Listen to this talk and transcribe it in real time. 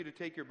To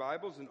take your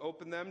Bibles and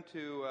open them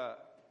to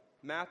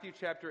Matthew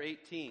chapter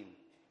 18.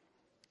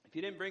 If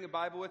you didn't bring a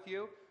Bible with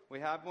you,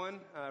 we have one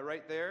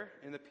right there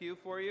in the pew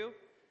for you.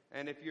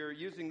 And if you're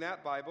using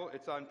that Bible,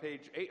 it's on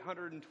page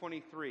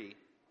 823.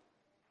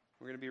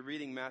 We're going to be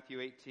reading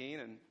Matthew 18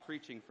 and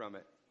preaching from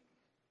it.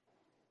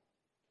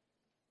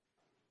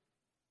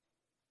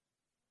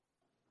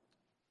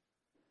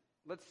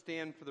 Let's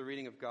stand for the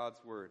reading of God's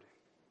Word.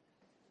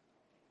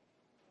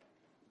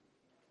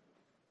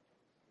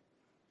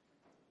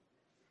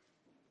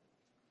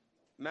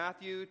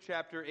 Matthew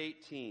chapter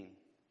 18.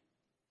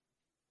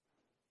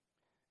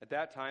 At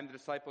that time, the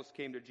disciples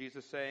came to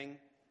Jesus saying,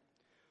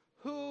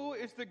 "Who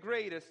is the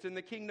greatest in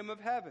the kingdom of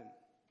heaven?"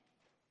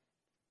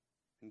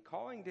 And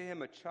calling to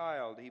him a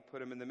child, he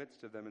put him in the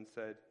midst of them and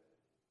said,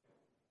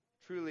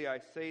 "Truly I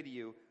say to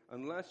you,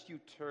 unless you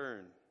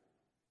turn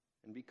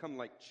and become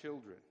like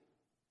children,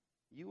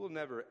 you will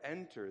never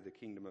enter the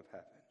kingdom of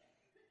heaven.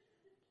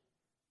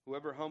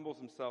 Whoever humbles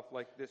himself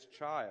like this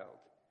child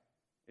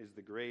is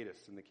the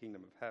greatest in the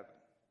kingdom of heaven.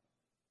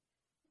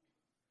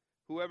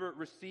 Whoever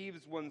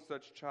receives one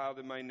such child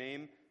in my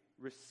name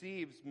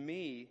receives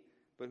me,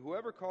 but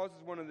whoever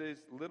causes one of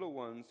these little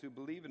ones who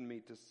believe in me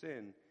to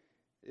sin,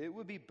 it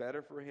would be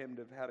better for him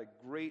to have had a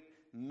great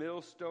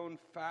millstone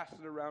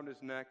fastened around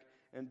his neck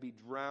and be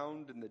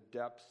drowned in the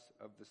depths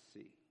of the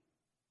sea.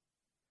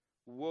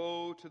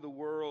 Woe to the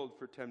world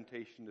for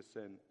temptation to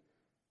sin,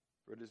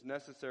 for it is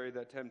necessary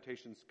that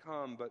temptations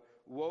come, but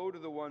woe to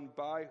the one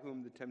by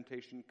whom the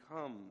temptation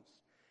comes.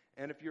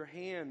 And if your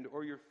hand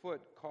or your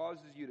foot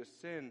causes you to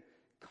sin,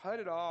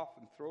 cut it off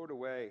and throw it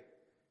away.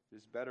 It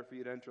is better for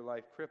you to enter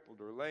life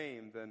crippled or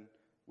lame than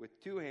with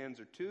 2 hands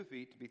or 2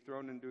 feet to be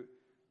thrown into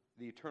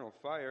the eternal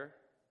fire.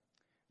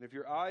 And if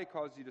your eye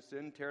causes you to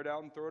sin, tear it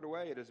out and throw it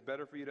away. It is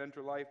better for you to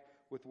enter life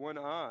with 1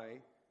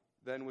 eye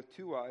than with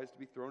 2 eyes to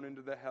be thrown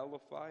into the hell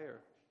of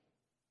fire.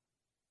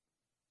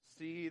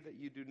 See that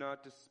you do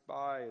not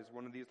despise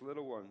one of these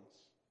little ones.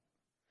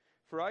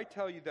 For I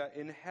tell you that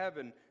in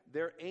heaven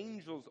their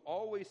angels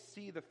always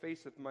see the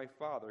face of my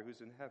Father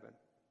who's in heaven.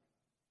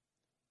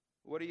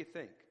 What do you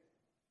think?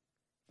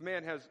 If a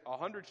man has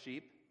 100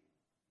 sheep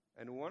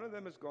and one of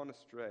them has gone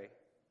astray,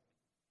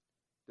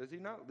 does he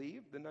not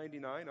leave the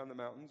 99 on the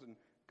mountains and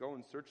go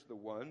and search the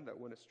one that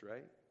went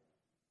astray?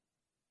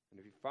 And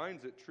if he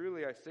finds it,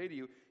 truly I say to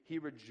you, he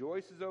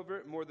rejoices over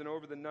it more than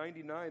over the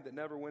 99 that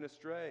never went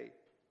astray.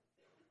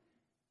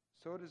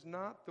 So it is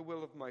not the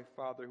will of my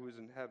Father who is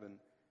in heaven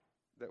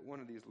that one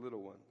of these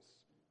little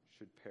ones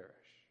should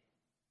perish.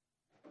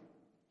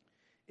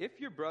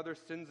 If your brother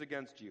sins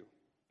against you,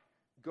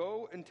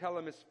 go and tell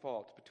him his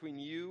fault between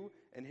you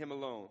and him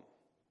alone.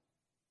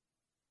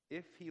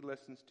 If he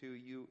listens to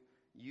you,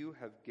 you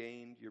have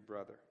gained your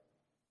brother.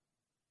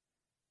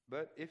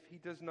 But if he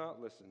does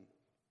not listen,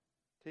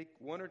 take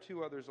 1 or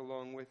 2 others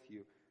along with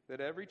you,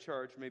 that every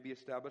charge may be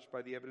established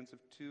by the evidence of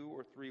 2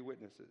 or 3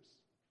 witnesses.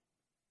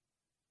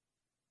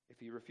 If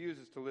he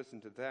refuses to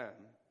listen to them,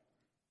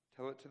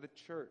 tell it to the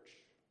church.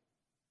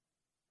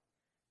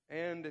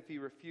 And if he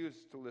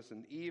refuses to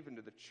listen even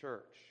to the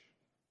church,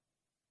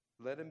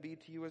 let him be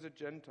to you as a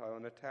Gentile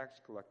and a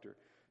tax collector.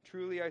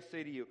 Truly I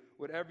say to you,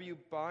 whatever you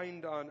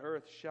bind on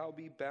earth shall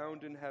be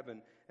bound in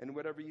heaven, and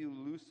whatever you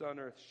loose on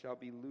earth shall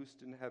be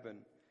loosed in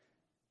heaven.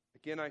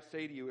 Again I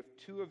say to you, if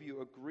 2 of you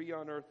agree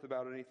on earth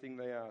about anything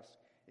they ask,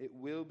 it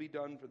will be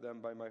done for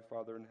them by my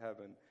Father in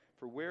heaven.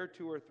 For where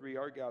 2 or 3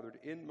 are gathered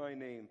in my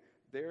name,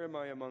 there am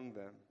I among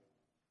them.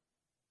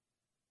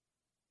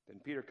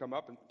 Then Peter came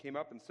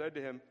up and said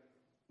to him,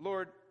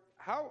 Lord,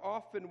 how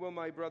often will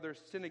my brother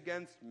sin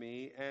against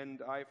me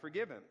and I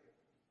forgive him?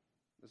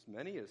 As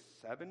many as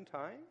 7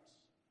 times?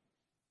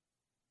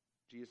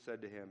 Jesus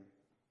said to him,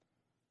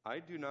 I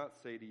do not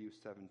say to you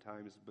 7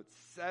 times, but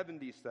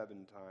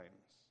 77 times.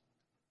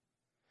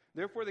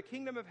 Therefore the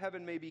kingdom of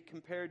heaven may be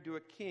compared to a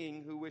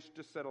king who wished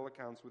to settle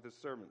accounts with his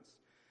servants.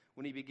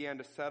 When he began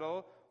to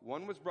settle,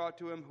 one was brought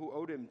to him who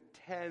owed him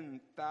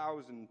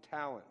 10,000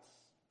 talents.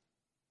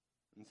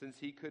 And since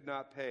he could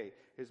not pay,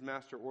 his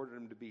master ordered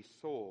him to be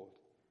sold,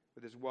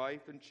 with his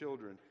wife and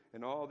children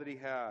and all that he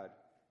had,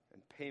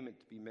 and payment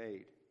to be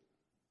made.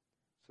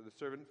 So the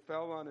servant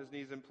fell on his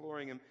knees,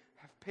 imploring him,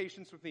 have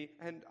patience with me,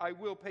 and I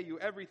will pay you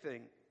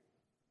everything.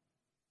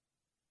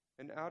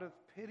 And out of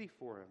pity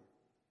for him,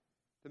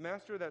 the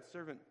master of that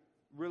servant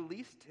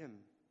released him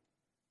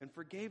and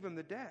forgave him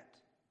the debt.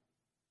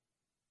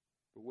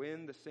 But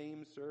when the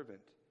same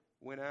servant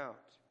went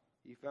out,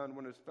 he found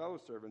one of his fellow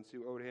servants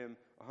who owed him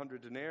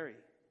 100 denarii.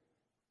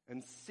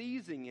 And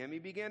seizing him, he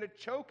began to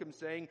choke him,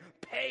 saying,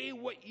 pay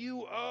what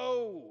you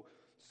owe.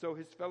 So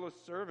his fellow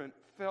servant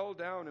fell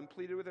down and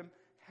pleaded with him,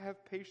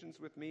 have patience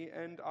with me,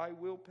 and I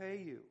will pay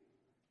you.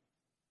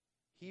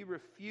 He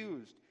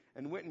refused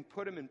and went and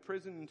put him in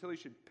prison until he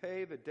should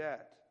pay the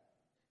debt.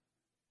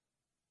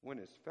 When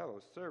his fellow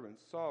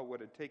servants saw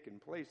what had taken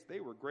place, they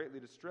were greatly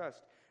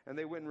distressed, and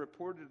they went and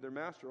reported to their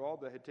master all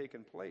that had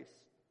taken place.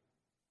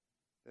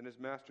 Then his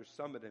master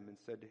summoned him and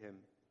said to him,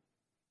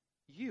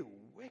 you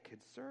wicked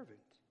servant,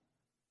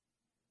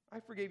 I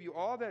forgave you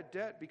all that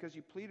debt because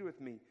you pleaded with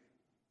me.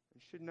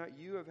 Should not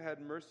you have had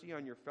mercy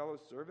on your fellow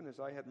servant as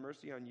I had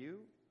mercy on you?'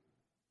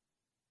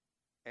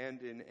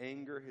 And in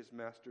anger his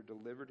master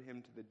delivered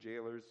him to the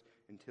jailers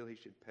until he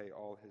should pay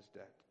all his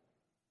debt.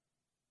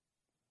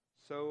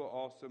 So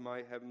also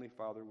my heavenly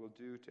Father will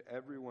do to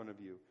every one of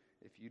you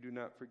if you do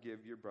not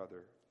forgive your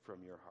brother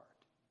from your heart."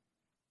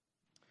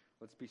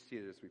 Let's be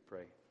seated as we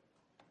pray.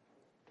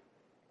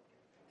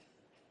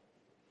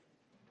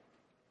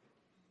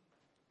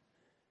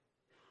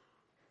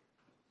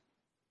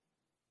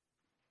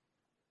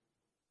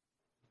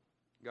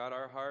 God,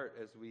 our heart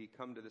as we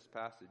come to this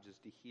passage is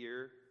to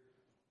hear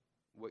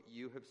what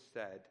you have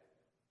said,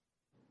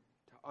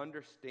 to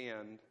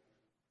understand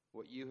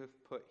what you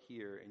have put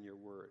here in your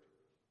word.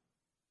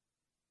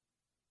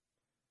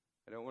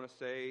 I don't want to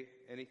say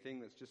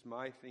anything that's just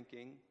my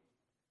thinking.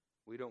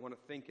 We don't want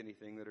to think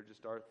anything that are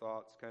just our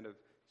thoughts, kind of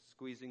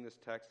squeezing this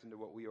text into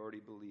what we already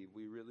believe.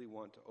 We really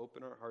want to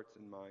open our hearts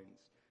and minds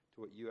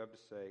to what you have to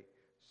say.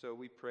 So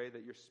we pray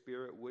that your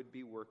Spirit would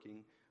be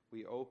working.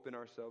 We open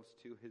ourselves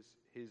to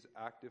his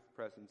active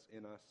presence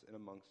in us and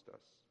amongst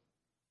us.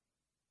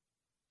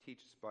 Teach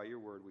us by your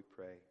word, we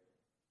pray.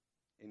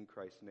 In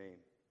Christ's name,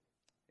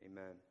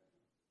 amen.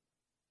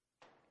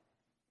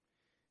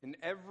 In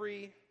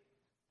every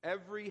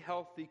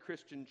healthy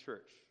Christian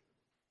church,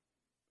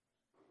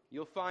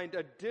 you'll find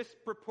a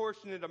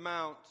disproportionate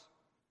amount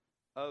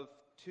of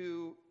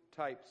two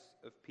types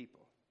of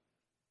people.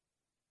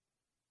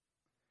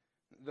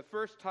 The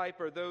first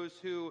type are those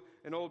who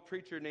an old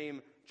preacher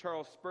named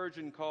Charles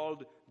Spurgeon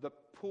called the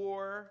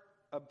poor,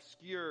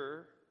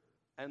 obscure,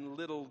 and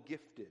little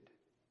gifted.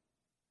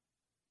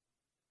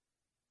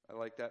 I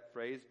like that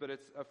phrase, but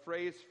it's a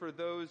phrase for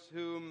those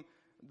whom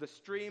the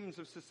streams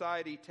of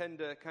society tend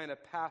to kind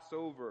of pass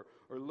over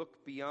or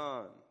look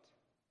beyond.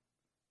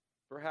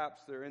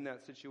 Perhaps they're in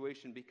that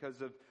situation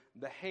because of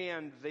the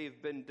hand they've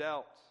been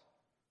dealt.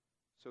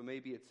 So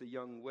maybe it's a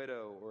young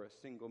widow or a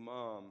single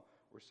mom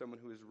or someone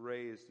who is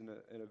raised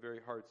in a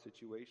very hard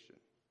situation.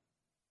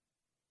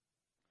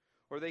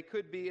 Or they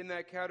could be in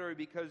that category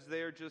because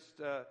they're just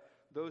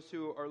those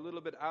who are a little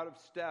bit out of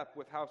step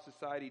with how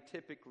society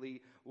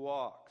typically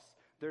walks.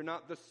 They're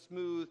not the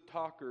smooth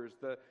talkers,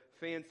 the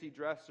fancy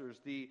dressers,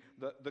 the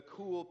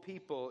cool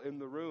people in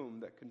the room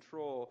that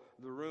control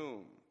the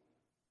room.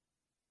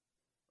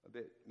 A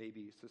bit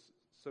maybe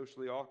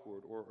socially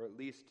awkward, or at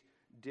least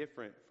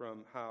different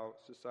from how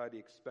society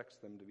expects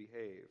them to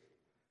behave.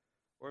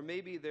 Or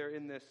maybe they're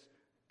in this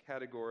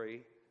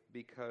category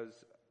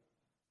because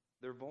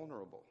they're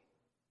vulnerable.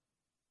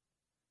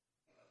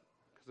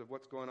 Because of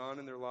what's going on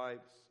in their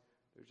lives,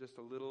 they're just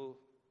a little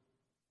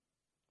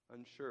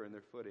unsure in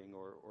their footing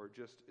or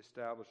just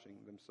establishing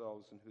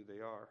themselves and who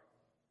they are.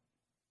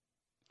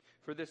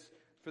 For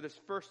this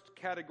first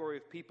category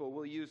of people,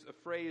 we'll use a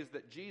phrase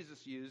that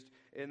Jesus used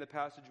in the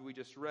passage we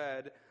just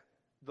read,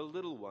 the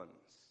little ones.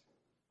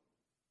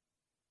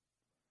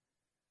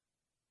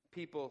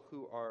 People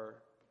who are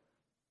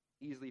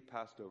easily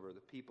passed over, the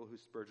people who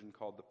Spurgeon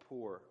called the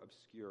poor,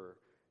 obscure,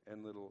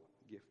 and little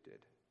gifted.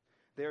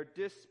 They are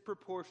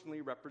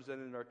disproportionately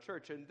represented in our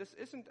church, and this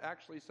isn't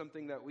actually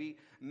something that we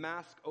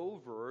mask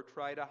over or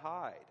try to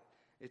hide.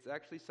 It's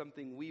actually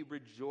something we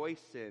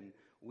rejoice in.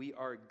 We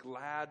are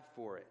glad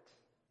for it.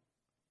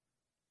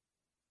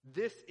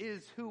 This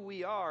is who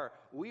we are.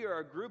 We are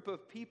a group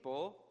of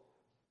people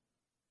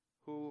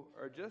who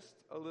are just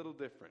a little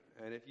different.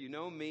 And if you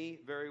know me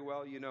very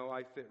well, you know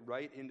I fit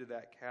right into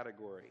that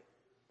category.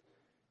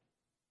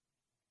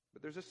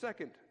 But there's a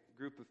second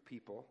group of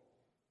people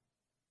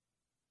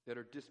that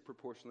are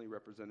disproportionately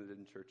represented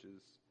in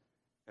churches,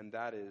 and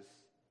that is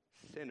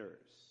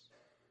sinners.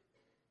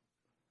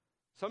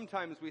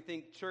 Sometimes we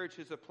think church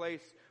is a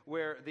place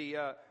where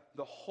the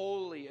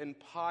holy and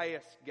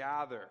pious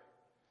gather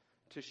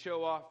to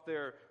show off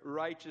their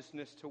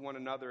righteousness to one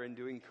another and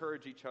to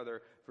encourage each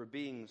other for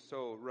being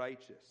so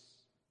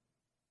righteous.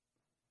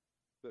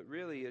 But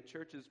really, a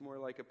church is more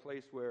like a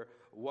place where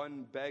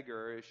one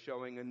beggar is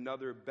showing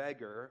another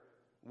beggar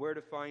where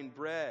to find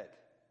bread.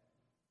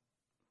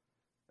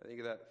 I think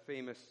of that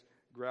famous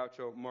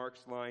Groucho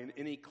Marx line,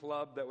 "Any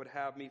club that would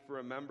have me for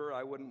a member,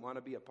 I wouldn't want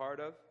to be a part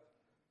of."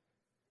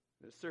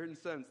 In a certain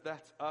sense,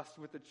 that's us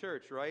with the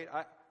church, right?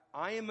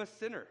 I am a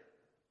sinner.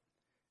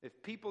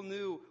 If people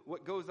knew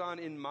what goes on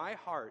in my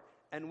heart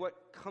and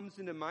what comes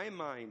into my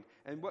mind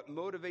and what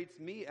motivates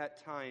me at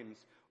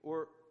times,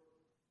 or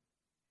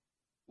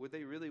would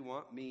they really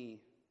want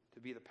me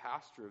to be the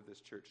pastor of this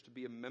church, to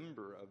be a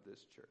member of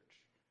this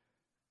church?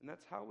 And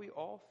that's how we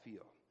all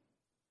feel.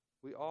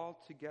 We all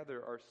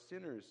together are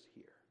sinners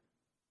here.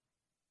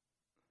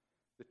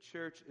 The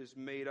church is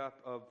made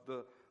up of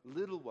the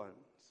little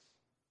ones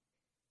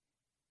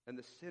and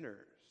the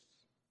sinners,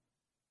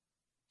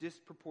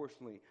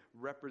 disproportionately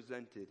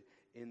represented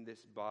in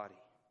this body.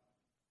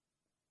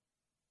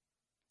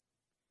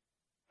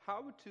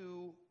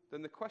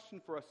 Then the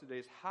question for us today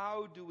is,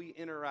 how do we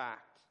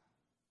interact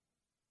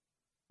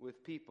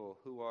with people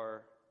who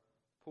are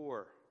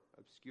poor,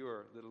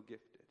 obscure, little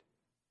gifted?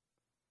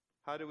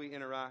 How do we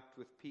interact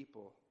with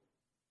people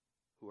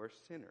who are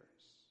sinners?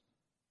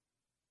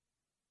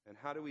 And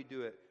how do we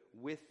do it?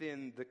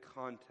 Within the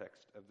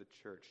context of the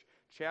church.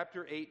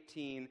 Chapter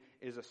 18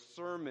 is a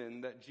sermon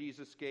that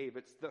Jesus gave.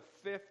 It's the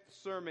fifth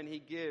sermon he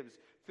gives,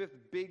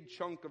 fifth big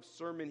chunk of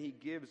sermon he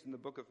gives in the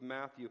book of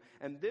Matthew.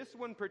 And this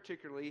one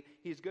particularly,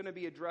 he's going to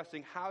be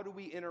addressing how do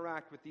we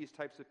interact with these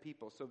types of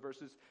people. So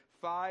verses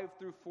 5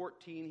 through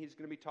 14, he's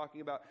going to be talking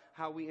about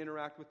how we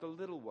interact with the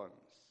little ones.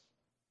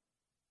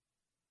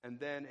 And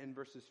then in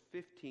verses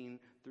 15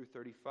 through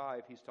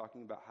 35, he's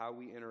talking about how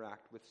we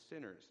interact with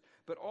sinners.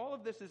 But all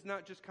of this is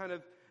not just kind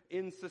of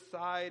in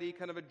society,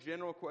 kind of a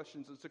general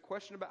question. It's a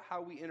question about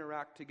how we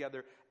interact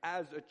together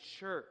as a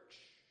church.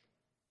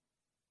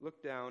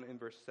 Look down in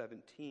verse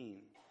 17.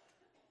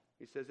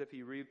 He says, if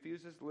he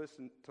refuses to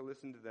listen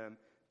to them,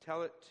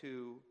 tell it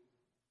to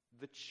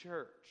the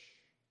church.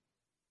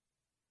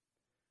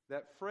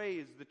 That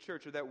phrase, the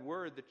church, or that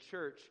word, the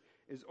church,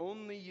 is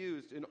only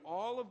used in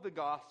all of the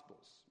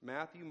Gospels.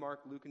 Matthew,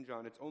 Mark, Luke, and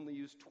John. It's only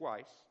used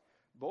twice.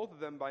 Both of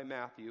them by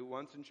Matthew,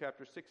 once in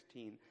chapter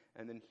 16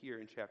 and then here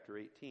in chapter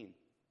 18.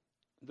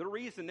 The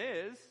reason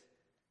is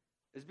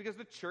because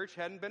the church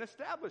hadn't been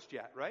established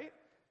yet, right?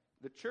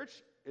 The church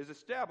is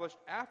established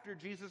after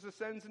Jesus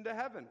ascends into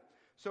heaven.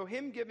 So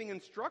him giving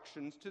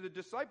instructions to the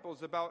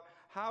disciples about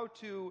how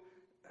to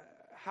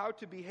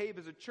behave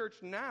as a church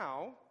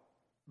now,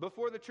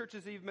 before the church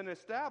has even been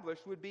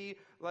established, would be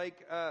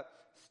like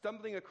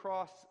stumbling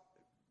across,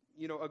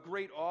 a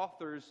great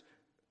author's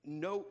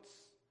notes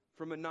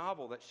from a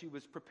novel that she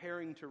was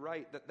preparing to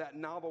write. That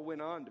novel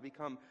went on to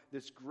become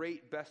this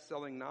great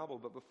best-selling novel.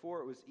 But before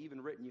it was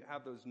even written, you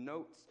have those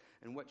notes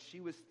and what she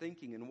was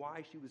thinking and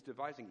why she was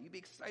devising. You'd be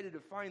excited to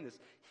find this.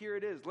 Here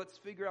it is. Let's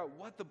figure out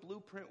what the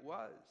blueprint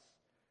was.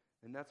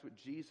 And that's what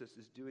Jesus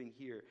is doing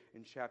here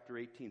in chapter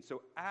 18.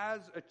 So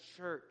as a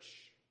church,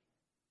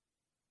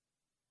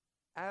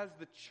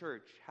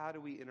 how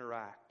do we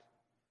interact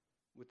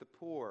with the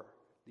poor,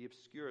 the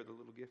obscure, the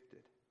little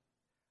gifted?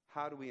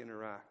 How do we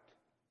interact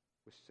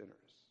with sinners?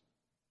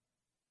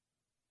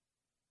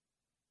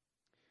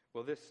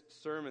 Well, this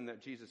sermon that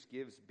Jesus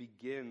gives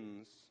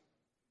begins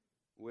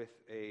with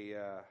a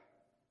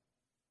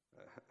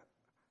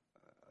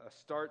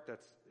start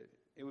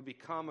it would be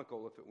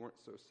comical if it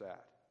weren't so sad.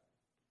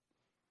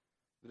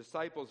 The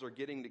disciples are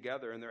getting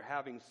together and they're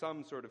having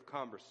some sort of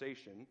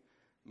conversation.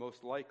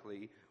 Most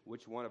likely,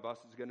 which one of us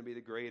is going to be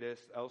the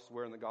greatest?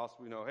 Elsewhere in the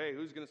gospel, hey,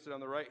 who's going to sit on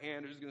the right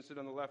hand? Who's going to sit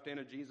on the left hand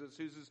of Jesus?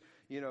 Who's his,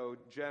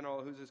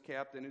 general? Who's his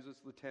captain? Who's his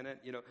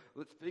lieutenant?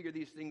 Let's figure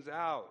these things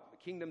out. The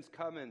kingdom's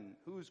coming.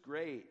 Who's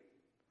great?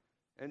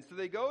 And so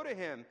they go to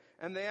him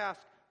and they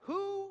ask,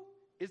 who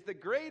is the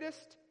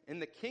greatest in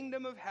the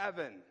kingdom of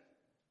heaven?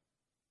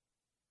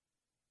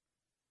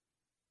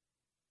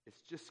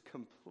 It's just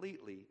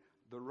completely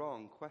the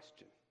wrong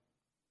question.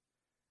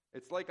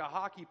 It's like a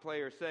hockey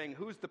player saying,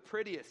 who's the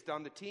prettiest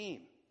on the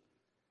team?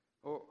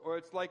 Or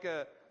it's like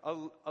a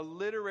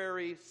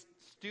literary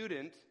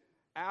student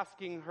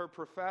asking her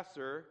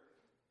professor,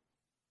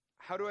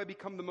 how do I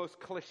become the most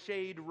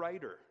cliched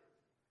writer?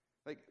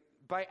 Like,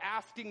 by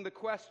asking the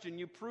question,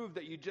 you prove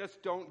that you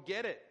just don't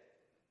get it.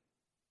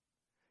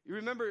 You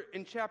remember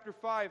in chapter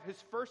 5,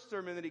 his first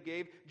sermon that he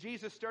gave,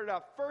 Jesus started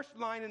out, first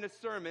line in his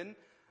sermon,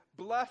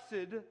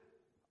 blessed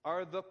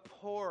are the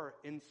poor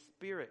in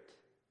spirit,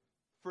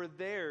 for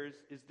theirs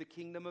is the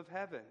kingdom of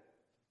heaven.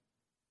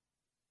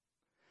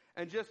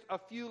 And just a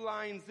few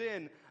lines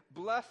in,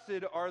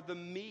 blessed are the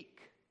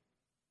meek,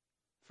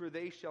 for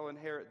they shall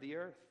inherit the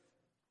earth.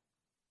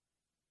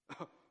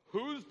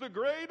 Who's the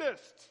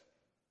greatest?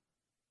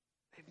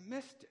 They've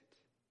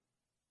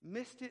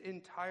missed it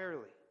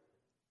entirely.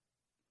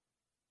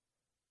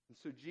 And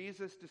so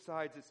Jesus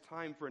decides it's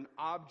time for an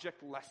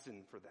object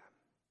lesson for them.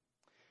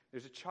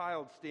 There's a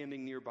child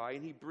standing nearby,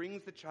 and he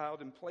brings the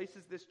child and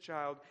places this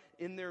child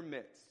in their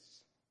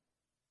midst.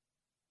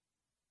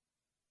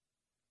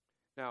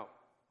 Now,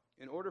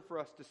 in order for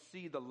us to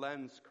see the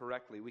lens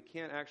correctly, we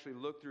can't actually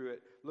look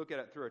at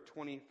it through a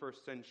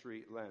 21st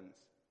century lens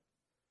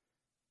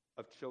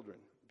of children,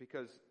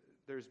 because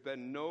there's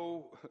been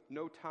no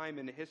time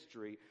in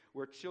history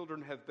where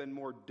children have been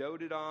more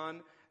doted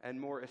on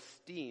and more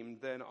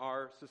esteemed than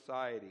our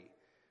society.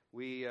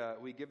 We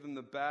give them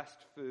the best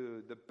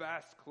food, the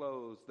best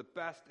clothes, the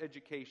best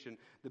education,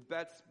 the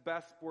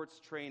best sports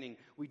training.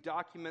 We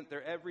document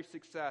their every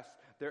success,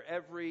 their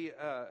every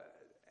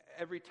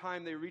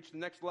time they reach the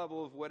next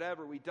level of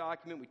whatever. We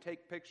document, we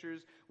take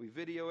pictures, we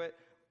video it.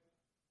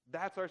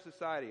 That's our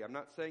society. I'm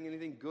not saying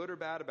anything good or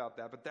bad about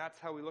that, but that's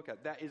how we look at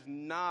it. That is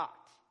not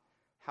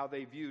how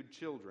they viewed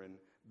children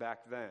back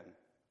then.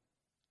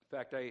 In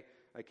fact,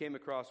 I came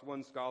across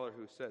one scholar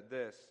who said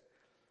this: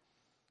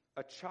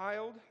 a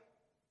child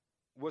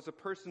was a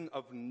person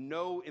of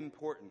no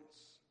importance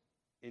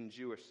in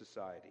Jewish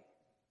society,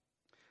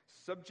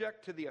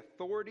 subject to the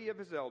authority of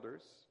his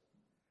elders,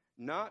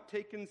 not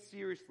taken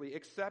seriously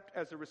except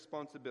as a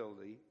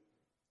responsibility,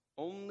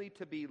 only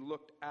to be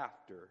looked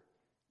after,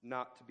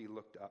 not to be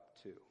looked up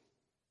to.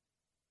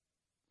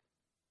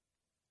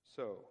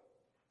 So,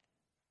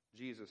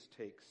 Jesus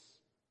takes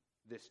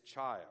this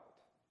child,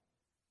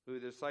 who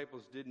the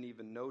disciples didn't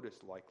even notice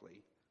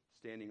likely,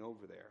 standing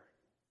over there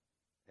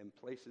and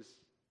places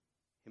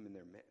him in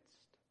their midst.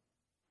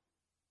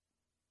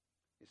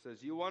 He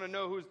says, you want to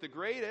know who's the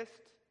greatest?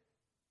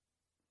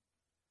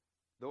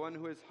 The one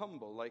who is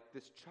humble, like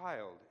this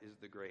child, is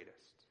the greatest.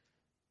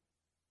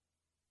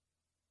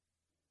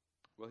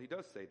 Well, he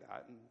does say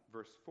that in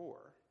verse 4.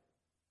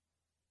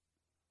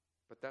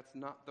 But that's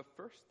not the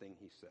first thing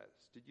he says.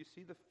 Did you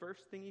see the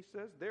first thing he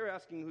says? They're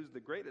asking who's the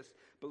greatest,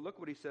 but look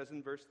what he says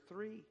in verse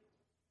 3.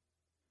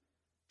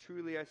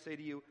 Truly I say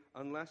to you,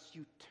 unless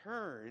you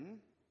turn,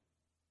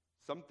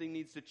 something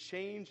needs to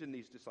change in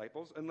these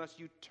disciples. Unless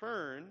you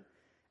turn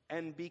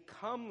and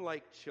become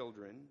like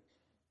children,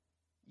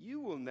 you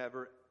will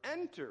never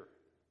enter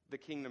the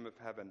kingdom of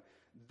heaven.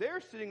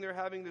 They're sitting there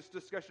having this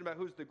discussion about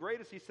who's the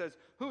greatest. He says,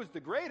 who's the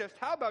greatest?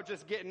 How about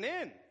just getting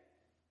in?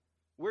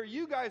 Where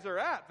you guys are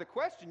at, the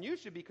question you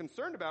should be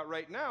concerned about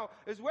right now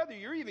is whether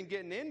you're even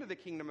getting into the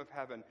kingdom of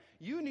heaven.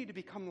 You need to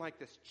become like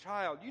this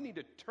child. You need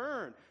to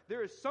turn.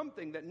 There is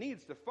something that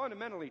needs to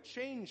fundamentally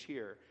change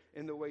here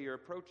in the way you're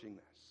approaching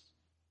this.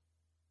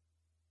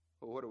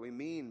 Well, what do we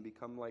mean,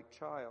 become like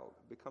child,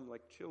 become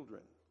like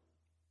children?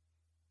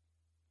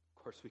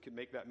 Of course, we can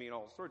make that mean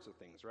all sorts of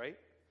things, right?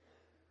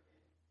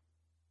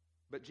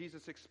 But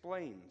Jesus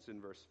explains in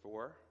verse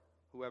 4,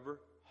 whoever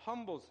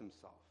humbles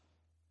himself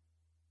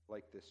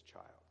like this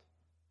child.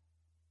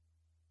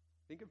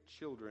 Think of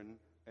children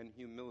and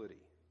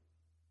humility.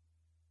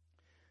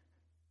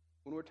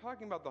 When we're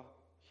talking about the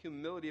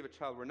humility of a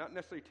child, we're not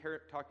necessarily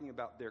talking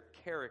about their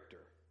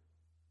character.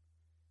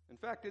 In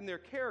fact, in their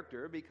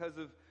character, because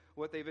of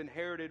what they've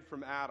inherited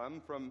from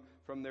Adam,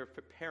 from their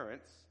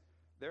parents,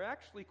 they're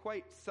actually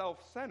quite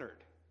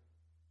self-centered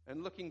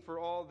and looking for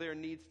all their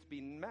needs to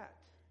be met.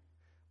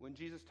 When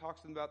Jesus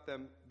talks about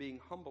them being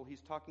humble,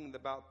 he's talking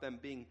about them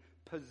being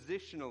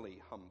positionally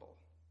humble.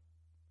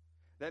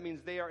 That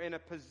means they are in a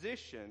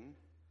position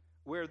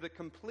where they're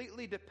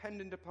completely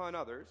dependent upon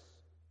others.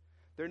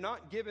 They're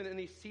not given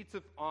any seats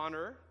of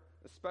honor,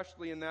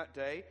 especially in that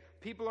day.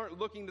 People aren't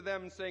looking to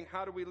them and saying,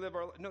 how do we live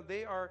our life? No,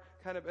 they are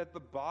kind of at the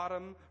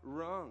bottom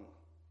rung,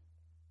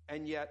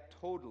 and yet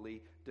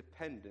totally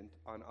dependent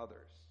on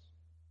others.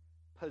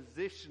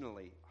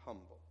 Positionally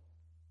humble.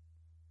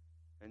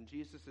 And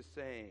Jesus is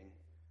saying,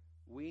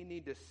 we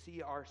need to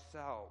see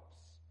ourselves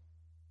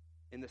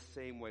in the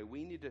same way.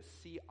 We need to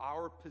see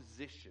our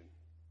position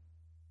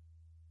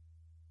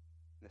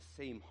in the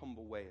same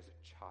humble way as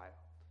a child.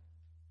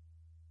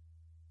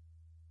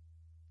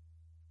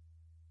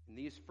 In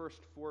these first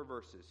 4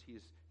 verses,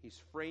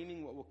 he's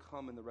framing what will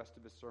come in the rest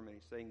of his sermon.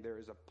 He's saying there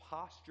is a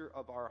posture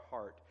of our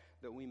heart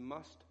that we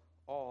must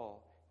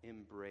all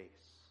embrace.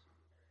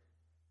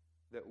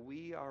 That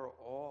we are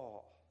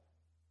all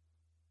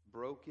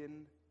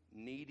broken,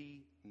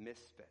 needy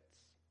misfits.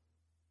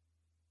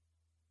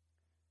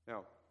 Now,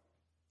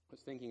 I was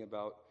thinking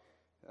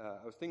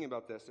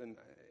about this, and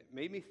it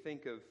made me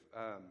think of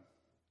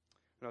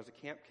when I was a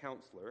camp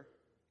counselor.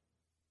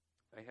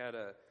 I had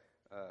a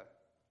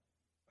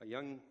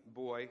young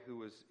boy who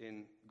was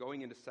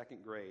going into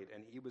 2nd grade,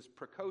 and he was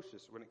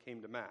precocious when it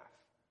came to math.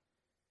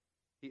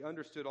 He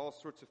understood all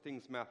sorts of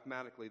things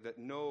mathematically that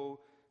no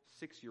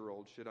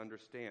 6-year-old should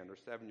understand or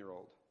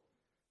 7-year-old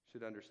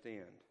should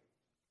understand.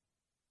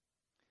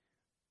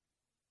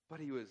 But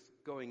he was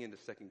going into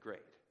 2nd grade.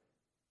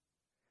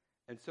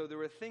 And so there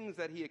were things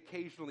that he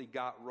occasionally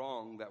got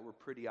wrong that were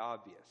pretty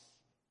obvious.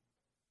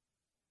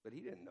 But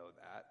he didn't know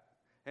that.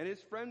 And his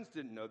friends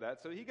didn't know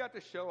that. So he got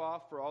to show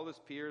off for all his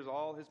peers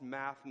all his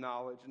math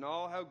knowledge and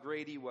all how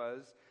great he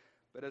was.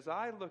 But as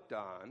I looked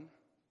on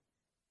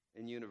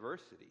in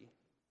university,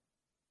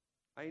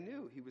 I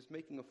knew he was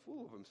making a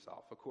fool of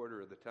himself a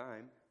quarter of the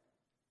time,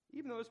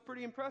 even though it was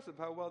pretty impressive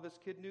how well this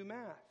kid knew math.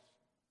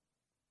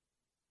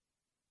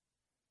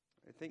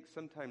 I think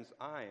sometimes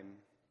I'm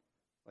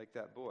like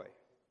that boy.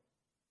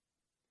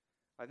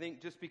 I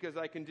think just because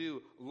I can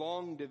do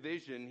long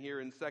division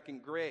here in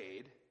 2nd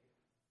grade,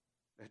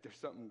 that there's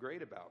something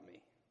great about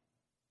me.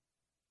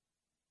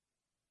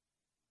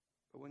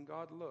 But when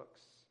God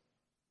looks,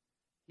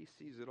 he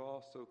sees it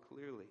all so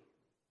clearly.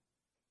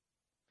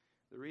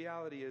 The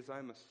reality is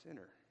I'm a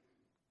sinner.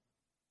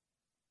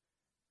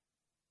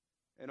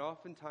 And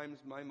oftentimes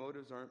my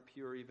motives aren't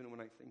pure even when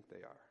I think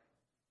they are.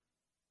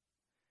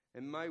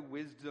 And my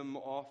wisdom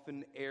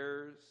often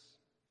errs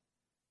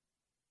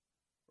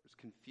or is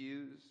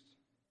confused.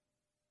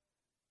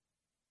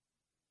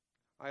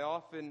 I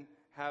often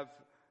have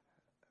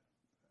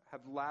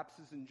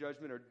lapses in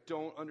judgment or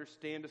don't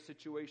understand a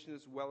situation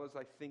as well as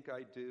I think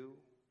I do.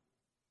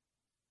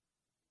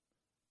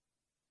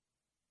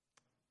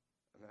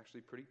 I'm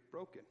actually pretty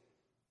broken.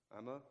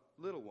 I'm a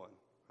little one.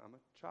 I'm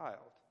a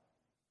child.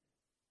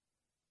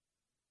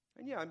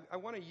 And yeah, I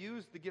want to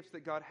use the gifts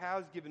that God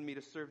has given me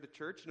to serve the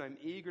church, and I'm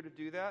eager to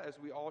do that, as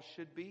we all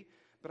should be.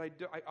 But I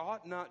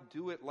ought not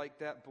do it like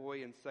that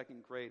boy in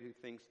 2nd grade who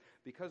thinks,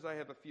 because I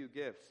have a few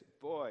gifts,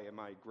 boy, am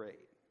I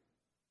great.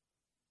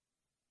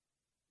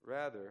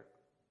 Rather,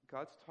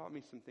 God's taught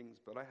me some things,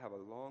 but I have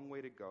a long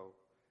way to go,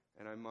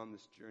 and I'm on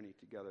this journey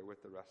together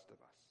with the rest of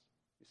us.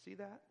 You see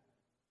that?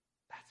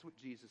 That's what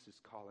Jesus is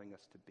calling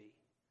us to be.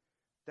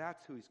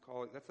 That's who he's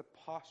calling. That's the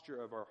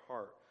posture of our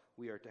heart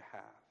we are to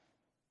have.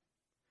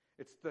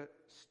 It's the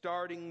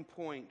starting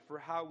point for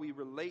how we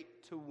relate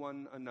to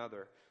one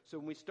another. So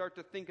when we start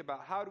to think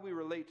about how do we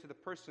relate to the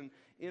person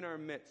in our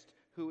midst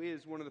who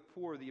is one of the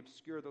poor, the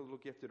obscure, the little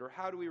gifted, or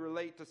how do we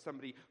relate to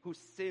somebody who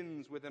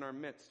sins within our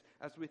midst,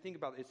 as we think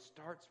about it, it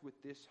starts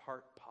with this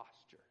heart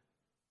posture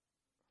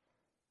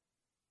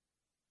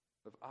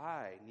of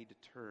I need to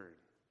turn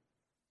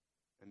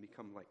and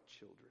become like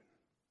children.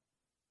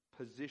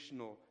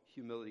 Positional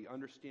humility,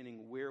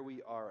 understanding where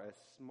we are as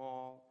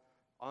small,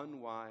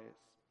 unwise,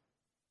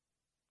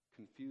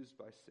 confused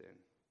by sin.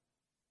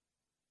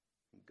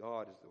 And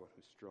God is the one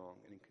who's strong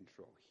and in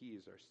control. He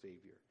is our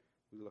Savior.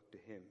 We look to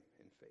him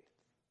in faith.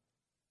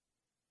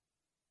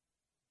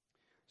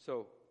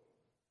 So,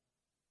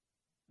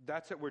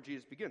 that's where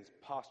Jesus begins,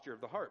 posture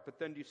of the heart. But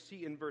then you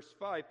see in verse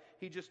 5,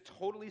 he just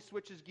totally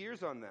switches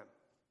gears on them.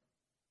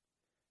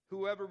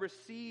 Whoever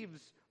receives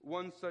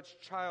one such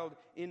child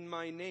in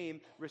my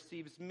name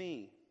receives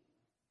me.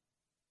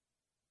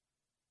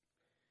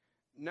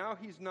 Now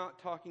he's not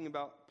talking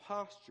about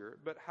posture,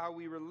 but how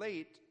we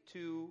relate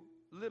to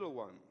little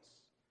ones.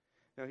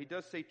 Now he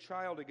does say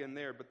child again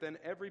there, but then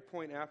every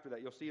point after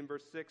that, you'll see in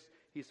verse 6,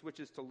 he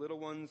switches to little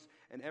ones,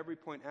 and every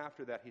point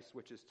after that he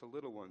switches to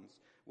little ones.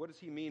 What does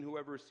he mean?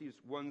 Whoever receives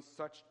one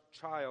such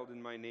child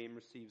in my name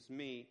receives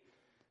me.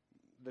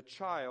 The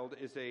child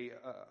is a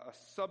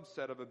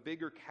subset of a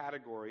bigger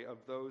category of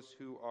those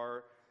who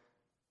are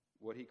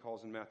what he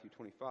calls in Matthew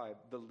 25,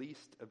 the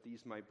least of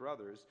these my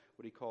brothers,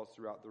 what he calls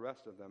throughout the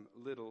rest of them,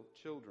 little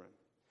children.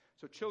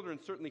 So children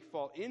certainly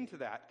fall into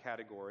that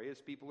category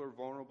as people who are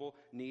vulnerable,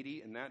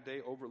 needy, in that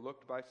day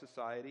overlooked by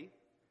society.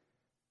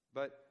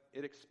 But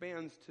it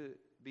expands to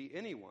be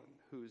anyone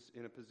who's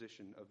in a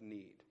position of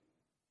need.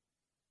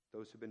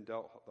 Those who've been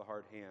dealt the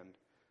hard hand.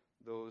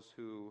 Those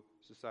who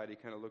society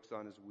kind of looks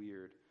on as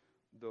weird.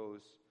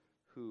 Those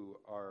who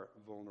are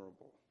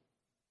vulnerable.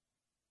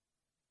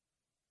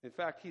 In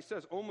fact, he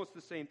says almost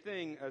the same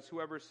thing as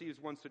whoever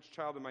receives one such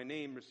child in my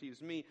name receives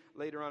me.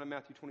 Later on in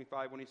Matthew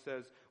 25 when he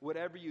says,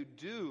 whatever you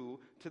do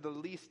to the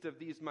least of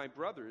these my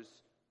brothers,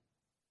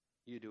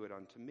 you do it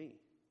unto me.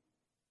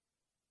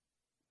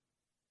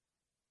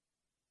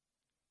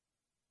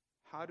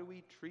 How do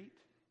we treat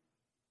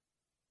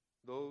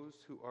those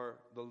who are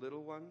the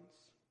little ones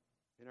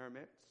in our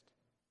midst?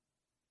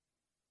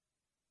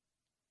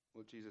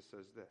 Well, Jesus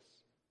says this.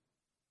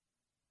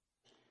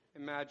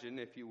 Imagine,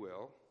 if you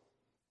will,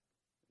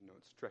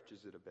 it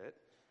stretches it a bit,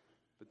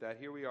 but that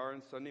here we are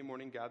on Sunday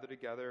morning, gathered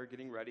together,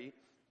 getting ready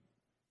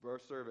for our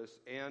service,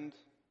 and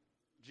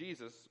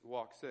Jesus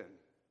walks in.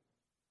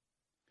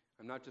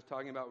 I'm not just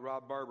talking about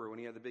Rob Barber when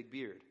he had the big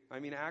beard. I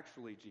mean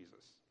actually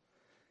Jesus.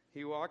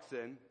 He walks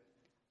in.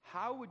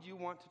 How would you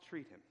want to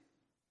treat him?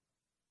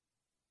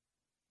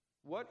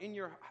 What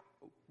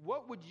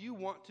would you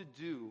want to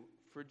do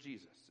for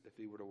Jesus if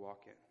he were to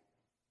walk in?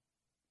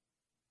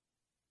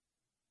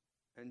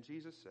 And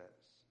Jesus says,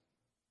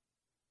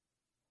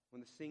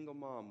 when the single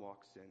mom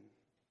walks in,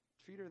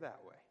 treat her that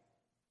way.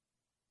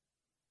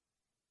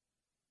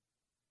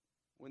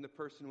 When the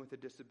person with a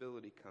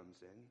disability comes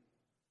in,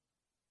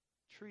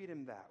 treat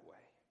him that way.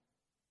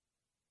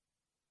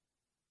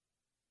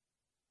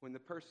 When the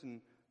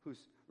person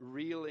who's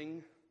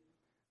reeling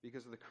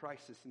because of the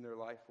crisis in their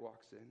life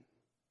walks in,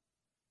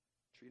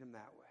 treat him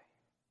that way.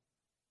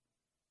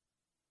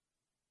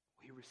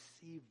 We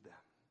receive them.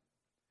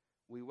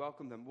 We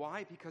welcome them.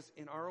 Why? Because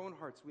in our own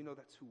hearts, we know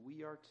that's who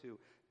we are too.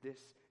 This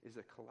is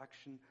a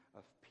collection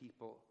of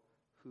people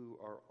who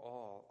are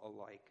all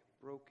alike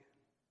broken.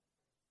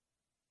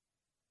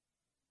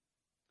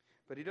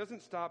 But he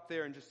doesn't stop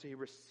there and just say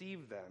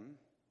receive them.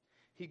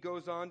 He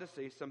goes on to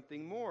say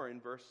something more in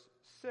verse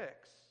 6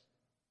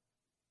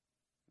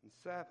 and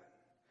 7.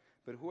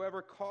 But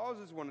whoever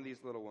causes one of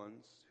these little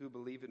ones who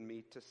believe in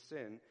me to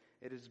sin,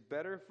 it is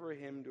better for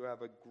him to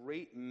have a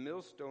great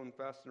millstone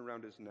fastened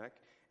around his neck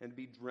and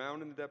be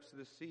drowned in the depths of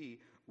the sea.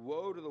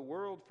 Woe to the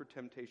world for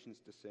temptations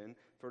to sin,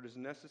 for it is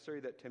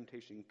necessary that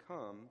temptation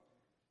come,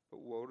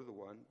 but woe to the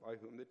one by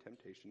whom the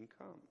temptation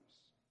comes.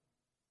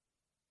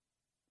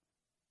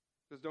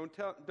 He says,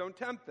 don't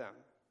tempt them.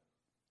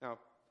 Now,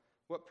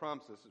 what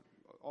prompts this?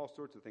 All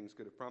sorts of things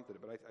could have prompted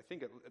it, but I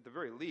think at the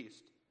very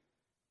least,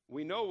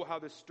 we know how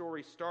this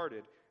story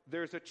started.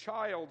 There's a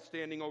child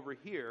standing over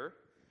here,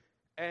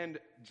 and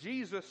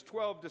Jesus'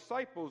 12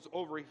 disciples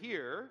over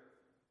here,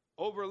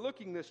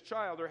 overlooking this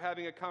child, are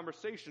having a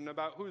conversation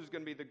about who's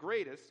going to be the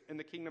greatest in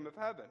the kingdom of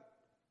heaven.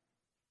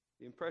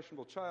 The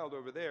impressionable child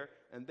over there,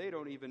 and they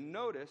don't even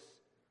notice,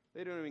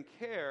 they don't even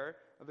care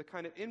of the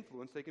kind of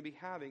influence they can be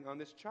having on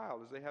this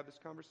child as they have this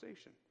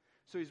conversation.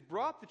 So he's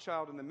brought the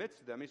child in the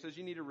midst of them. He says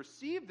you need to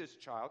receive this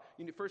child.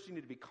 First you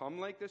need to become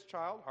like this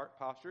child, heart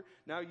posture.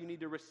 Now you need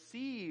to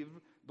receive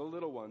the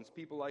little ones,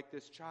 people like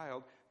this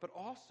child, but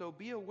also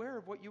be aware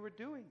of what you are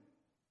doing.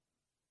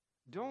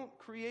 Don't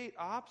create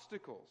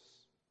obstacles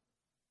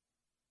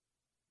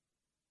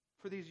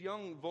for these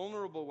young,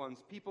 vulnerable ones,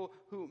 people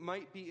who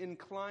might be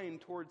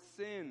inclined towards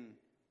sin.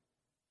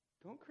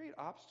 Don't create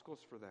obstacles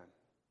for them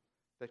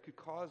that could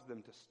cause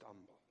them to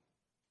stumble.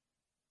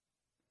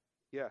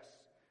 Yes,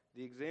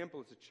 the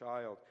example is a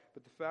child,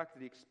 but the fact that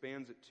he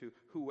expands it to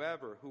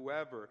whoever,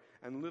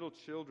 and little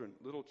children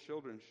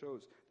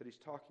shows that he's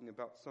talking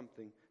about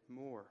something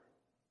more.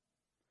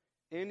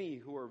 Any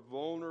who are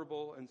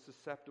vulnerable and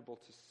susceptible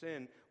to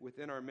sin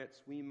within our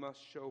midst, we must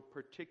show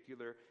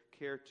particular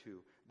care to.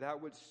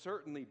 That would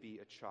certainly be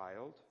a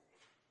child,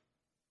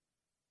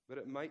 but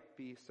it might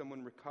be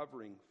someone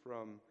recovering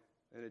from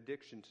an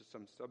addiction to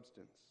some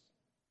substance.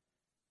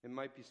 It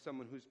might be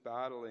someone who's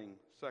battling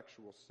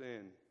sexual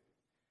sin.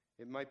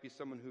 It might be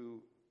someone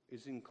who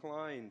is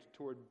inclined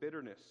toward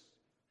bitterness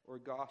or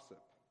gossip.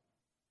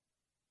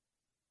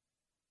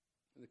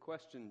 And the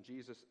question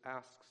Jesus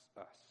asks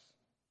us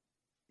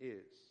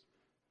is,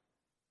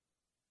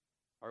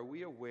 are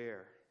we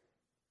aware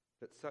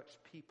that such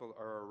people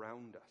are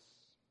around us?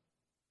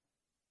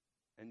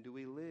 And do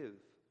we live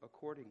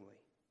accordingly?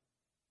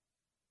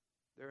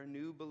 There are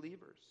new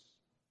believers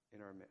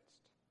in our midst.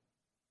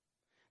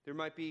 There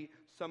might be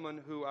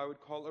someone who I would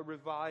call a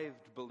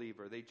revived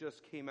believer. They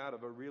just came out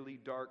of a really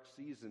dark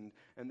season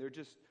and they're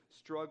just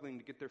struggling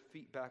to get their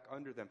feet back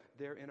under them.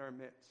 They're in our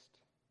midst.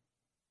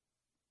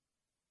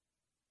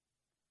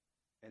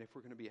 And if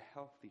we're going to be a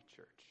healthy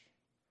church,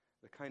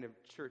 the kind of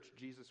church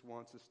Jesus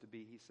wants us to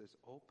be, he says,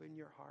 open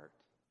your heart,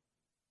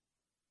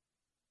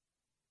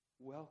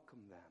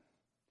 welcome them,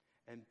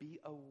 and be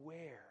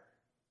aware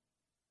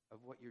of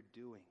what you're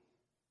doing.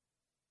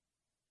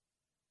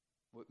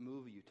 What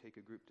movie you take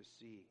a group to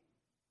see,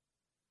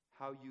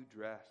 how you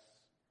dress,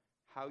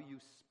 how you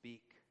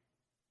speak,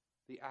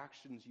 the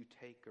actions you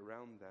take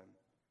around them.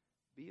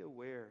 Be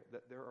aware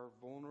that there are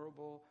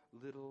vulnerable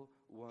little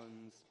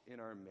ones in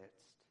our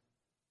midst,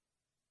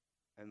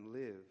 and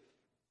live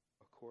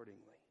accordingly.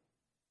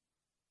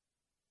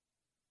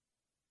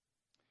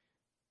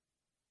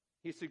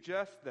 He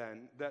suggests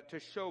then that to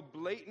show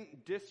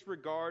blatant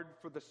disregard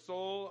for the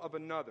soul of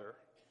another,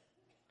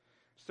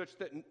 such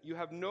that you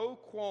have no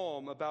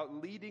qualm about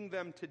leading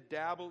them to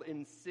dabble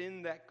in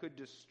sin that could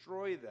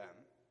destroy them,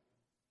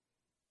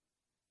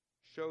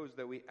 shows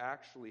that we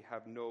actually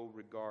have no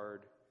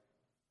regard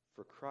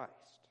for Christ.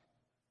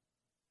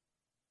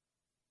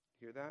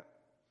 Hear that?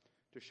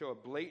 To show a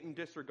blatant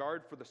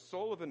disregard for the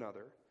soul of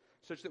another,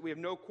 such that we have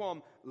no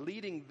qualm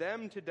leading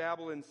them to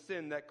dabble in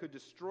sin that could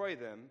destroy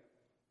them,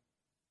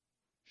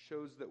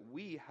 shows that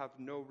we have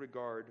no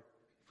regard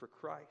for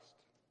Christ.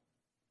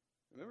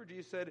 Remember,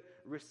 Jesus said,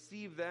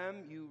 receive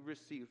them, you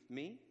receive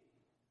me.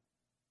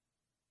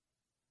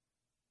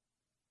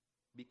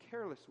 Be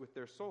careless with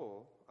their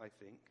soul, I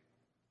think,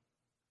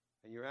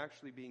 and you're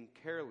actually being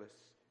careless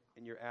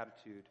in your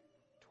attitude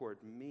toward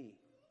me.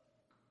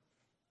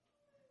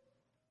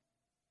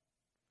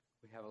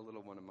 We have a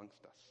little one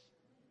amongst us.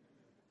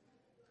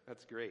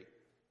 That's great.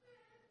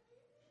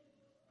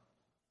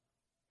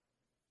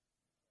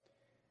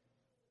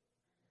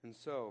 And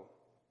so,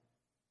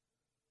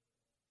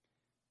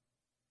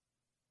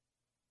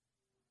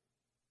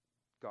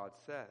 God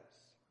says,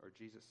 or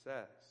Jesus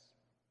says,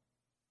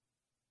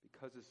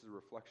 because this is a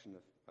reflection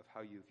of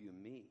how you view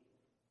me,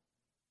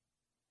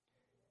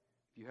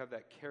 if you have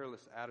that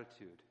careless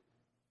attitude,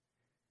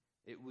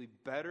 it will be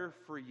better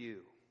for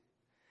you.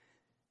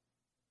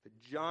 The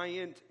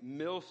giant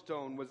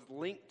millstone was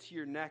linked to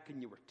your neck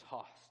and you were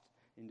tossed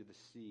into the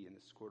sea in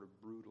this sort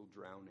of brutal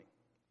drowning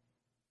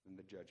than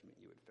the judgment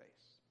you would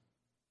face.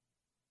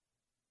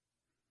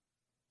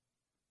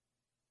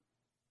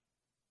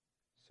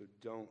 So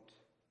don't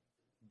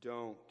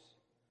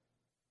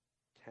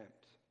tempt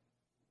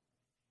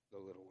the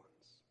little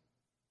ones.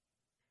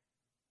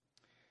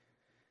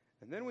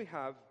 And then we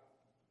have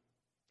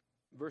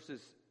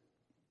verses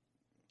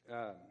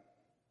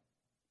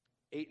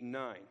 8 and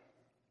 9,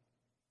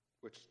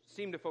 which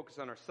seem to focus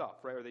on ourselves,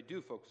 right? Or they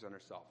do focus on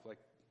ourselves. Like,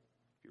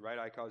 if your right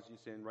eye causes you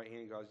sin, right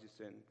hand causes you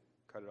sin,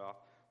 cut it off.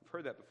 We've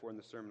heard that before in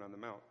the Sermon on the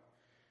Mount.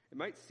 It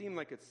might seem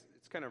like it's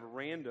kind of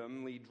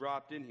randomly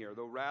dropped in here,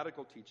 though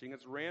radical teaching,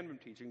 it's random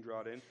teaching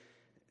brought in.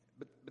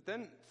 But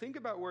then think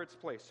about where it's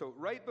placed. So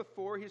right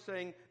before he's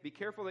saying, be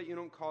careful that you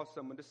don't cause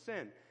someone to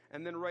sin.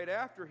 And then right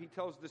after he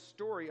tells the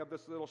story of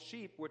this little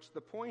sheep, which the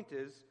point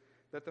is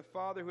that the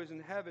Father who is in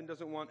heaven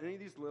doesn't want any of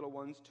these little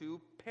ones to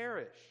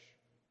perish.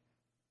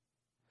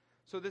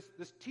 So this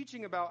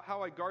teaching about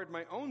how I guard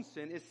my own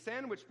sin is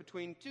sandwiched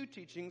between two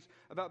teachings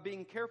about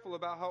being careful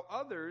about how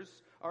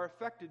others are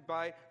affected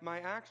by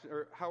my action,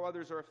 or how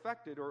others are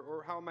affected,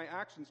 or how my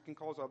actions can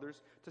cause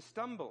others to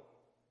stumble.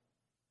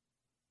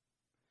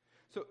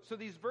 So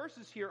these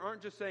verses here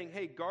aren't just saying,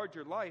 hey, guard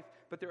your life,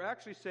 but they're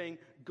actually saying,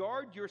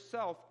 guard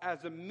yourself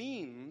as a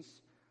means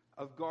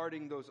of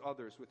guarding those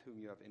others with whom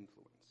you have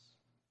influence.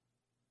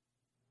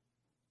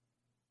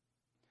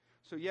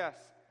 So yes,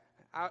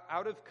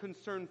 out of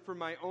concern for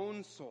my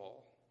own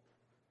soul,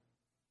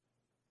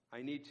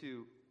 I need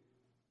to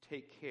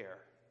take care,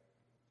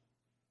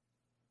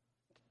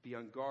 to be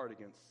on guard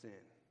against sin.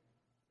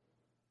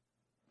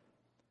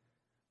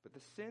 But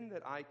the sin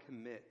that I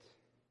commit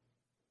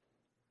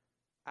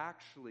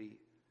actually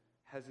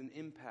has an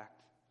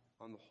impact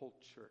on the whole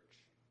church.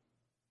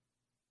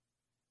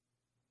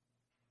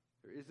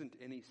 There isn't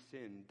any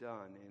sin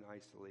done in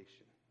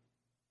isolation.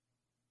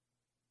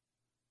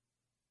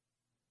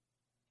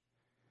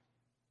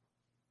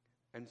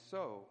 And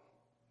so,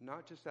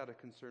 not just out of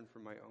concern for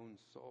my own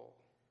soul,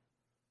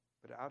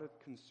 but out of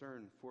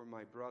concern for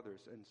my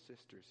brothers and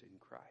sisters in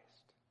Christ,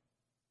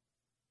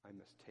 I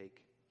must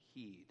take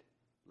heed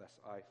lest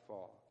I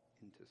fall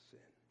into sin.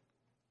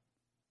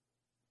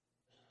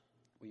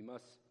 We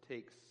must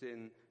take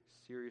sin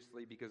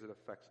seriously because it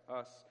affects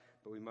us,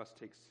 but we must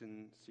take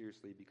sin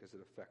seriously because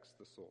it affects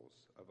the souls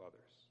of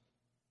others.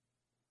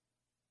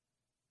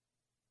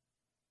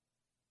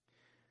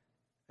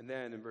 And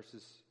then in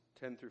verses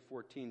 10 through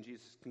 14,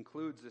 Jesus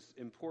concludes this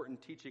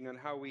important teaching on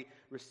how we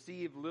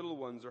receive little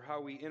ones or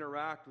how we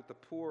interact with the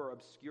poor,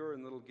 obscure,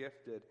 and little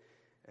gifted.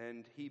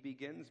 And he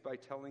begins by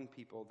telling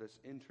people this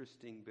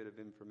interesting bit of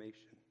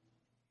information.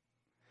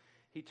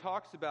 He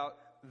talks about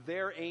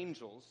their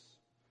angels.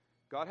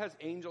 God has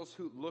angels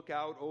who look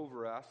out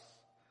over us,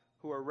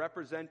 who are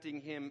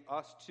representing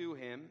us to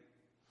him.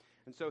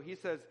 And so he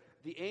says,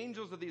 the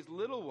angels of these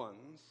little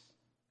ones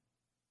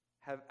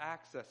have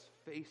access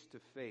face to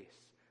face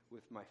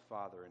with my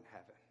Father in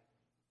heaven.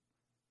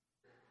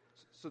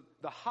 So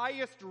the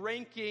highest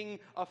ranking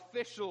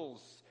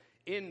officials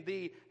in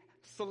the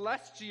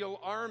celestial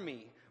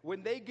army,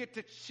 when they get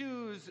to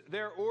choose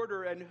their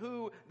order and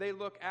who they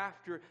look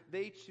after,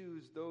 they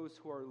choose those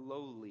who are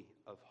lowly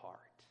of heart,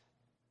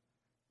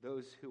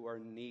 those who are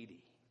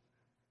needy,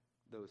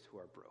 those who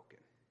are broken.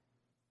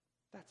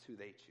 That's who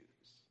they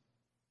choose.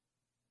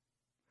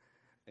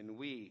 And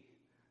we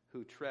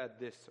who tread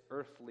this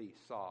earthly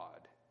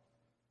sod,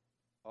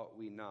 ought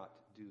we not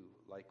do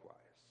likewise?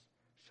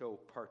 Show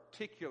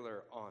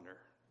particular honor,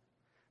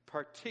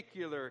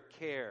 particular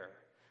care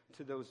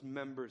to those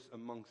members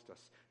amongst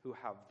us who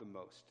have the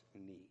most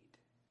need.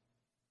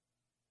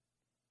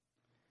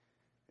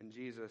 And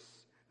Jesus,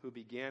 who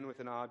began with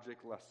an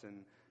object lesson,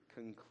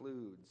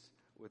 concludes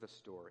with a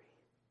story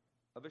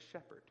of a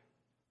shepherd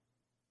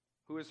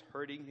who is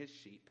herding his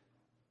sheep.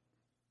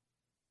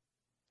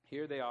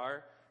 Here they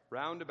are,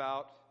 round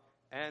about,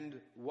 and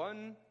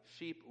one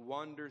sheep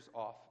wanders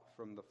off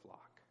from the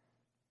flock.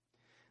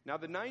 Now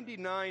the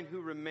 99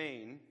 who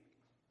remain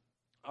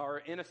are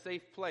in a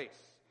safe place.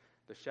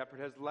 The shepherd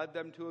has led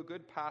them to a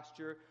good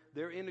pasture.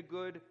 They're in a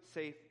good,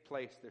 safe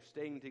place. They're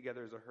staying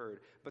together as a herd.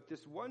 But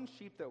this one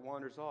sheep that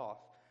wanders off,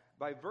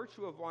 by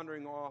virtue of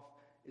wandering off,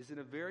 is in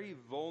a very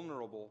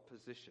vulnerable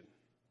position.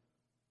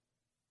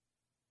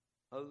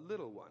 A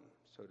little one,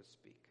 so to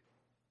speak.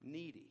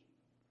 Needy.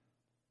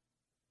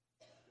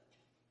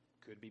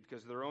 Could be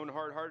because of their own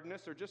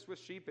hard-heartedness, or just with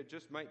sheep, it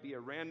just might be a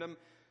random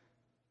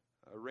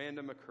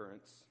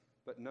occurrence,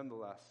 but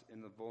nonetheless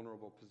in the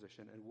vulnerable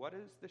position. And what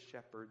is the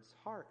shepherd's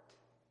heart?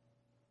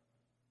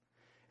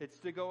 It's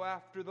to go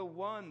after the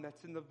one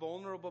that's in the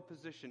vulnerable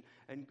position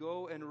and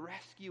go and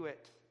rescue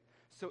it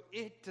so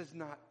it does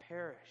not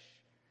perish,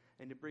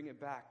 and to bring it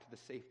back to the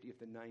safety of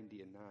the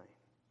 99.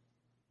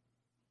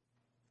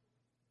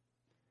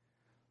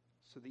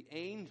 So the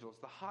angels,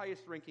 the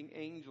highest ranking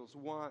angels,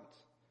 want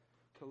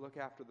to look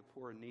after the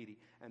poor and needy.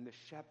 And the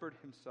shepherd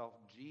himself,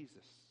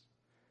 Jesus,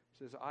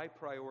 says, I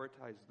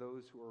prioritize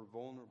those who are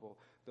vulnerable,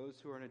 those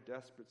who are in a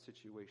desperate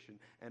situation,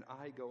 and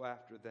I go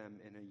after them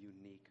in a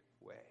unique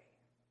way.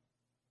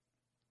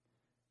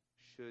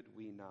 Should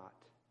we not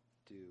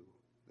do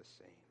the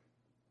same?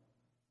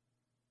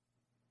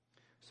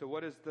 So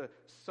what is the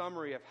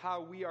summary of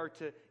how we are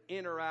to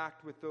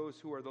interact with those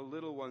who are the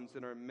little ones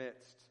in our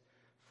midst?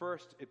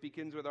 First, it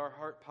begins with our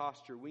heart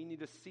posture. We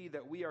need to see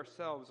that we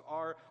ourselves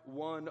are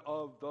one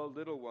of the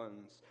little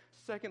ones.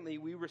 Secondly,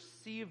 we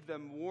receive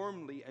them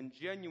warmly and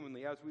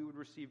genuinely as we would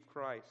receive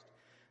Christ.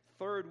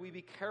 Third, we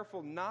be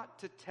careful not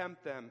to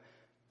tempt them,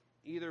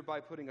 either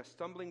by putting a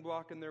stumbling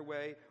block in their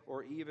way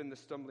or even the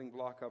stumbling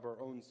block of our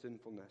own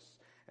sinfulness.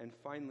 And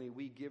finally,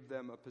 we give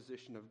them a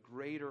position of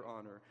greater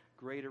honor,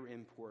 greater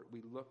import.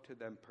 We look to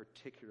them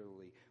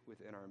particularly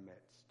within our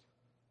midst.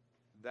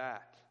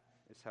 That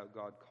is how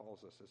God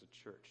calls us as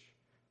a church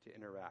to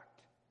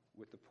interact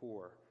with the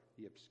poor,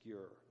 the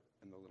obscure,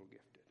 and the little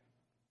gifted.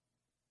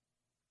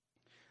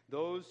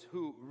 Those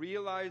who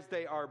realize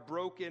they are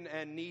broken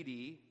and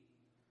needy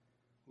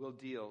will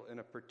deal in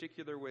a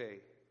particular way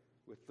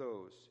with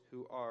those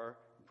who are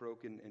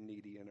broken and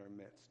needy in our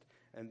midst.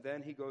 And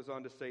then he goes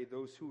on to say,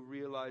 those who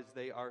realize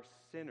they are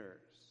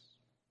sinners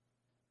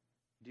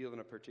deal in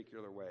a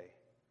particular way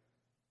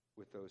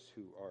with those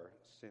who are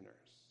sinners.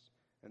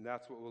 And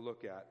that's what we'll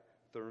look at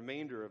the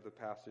remainder of the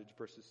passage,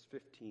 verses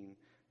 15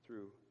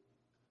 through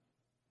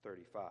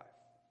 35.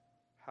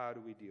 How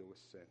do we deal with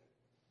sin?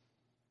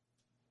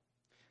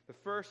 The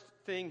first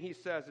thing he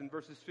says in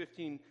verses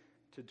 15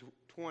 to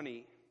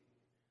 20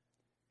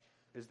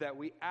 is that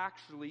we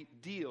actually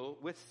deal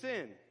with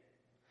sin.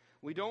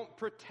 We don't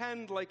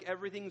pretend like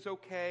everything's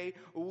okay,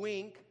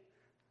 wink,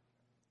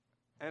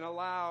 and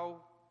allow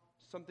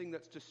something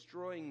that's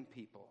destroying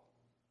people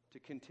to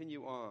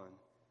continue on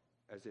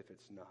as if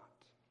it's not.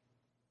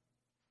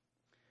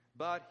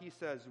 But he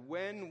says,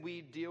 when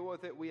we deal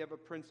with it, we have a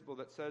principle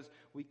that says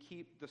we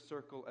keep the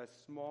circle as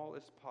small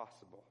as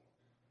possible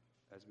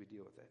as we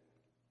deal with it.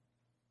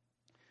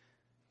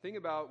 Think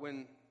about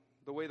when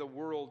the way the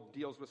world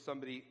deals with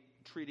somebody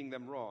treating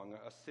them wrong,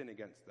 a sin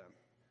against them.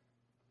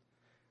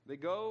 They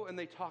go and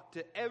they talk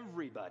to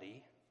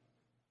everybody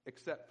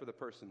except for the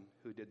person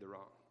who did the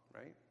wrong,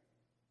 right?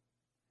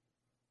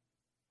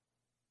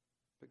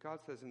 But God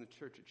says in the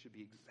church it should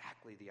be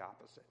exactly the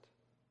opposite.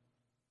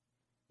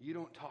 You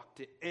don't talk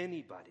to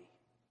anybody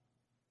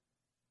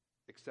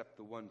except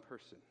the one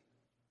person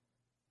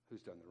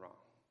who's done the wrong.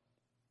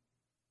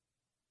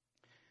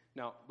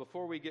 Now,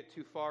 before we get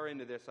too far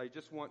into this, I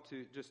just want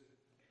to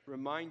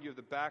remind you of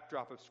the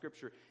backdrop of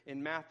Scripture.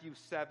 In Matthew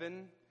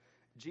 7,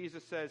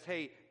 Jesus says,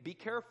 hey, be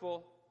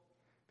careful.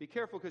 Be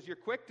careful because you're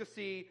quick to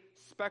see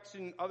specks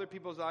in other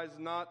people's eyes,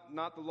 not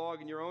the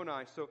log in your own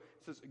eye. So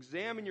it says,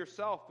 examine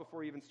yourself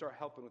before you even start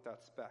helping with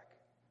that speck.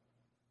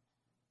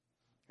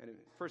 And in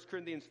 1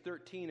 Corinthians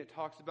 13, it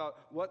talks about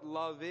what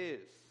love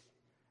is.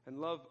 And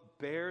love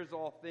bears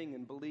all things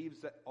and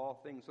believes that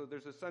all things. So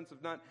there's a sense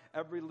of not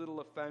every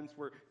little offense.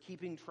 We're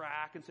keeping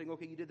track and saying,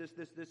 okay, you did this,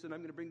 and I'm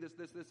going to bring this.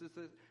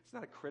 It's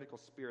not a critical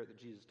spirit that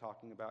Jesus is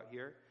talking about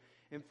here.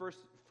 In 1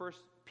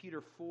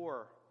 Peter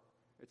 4,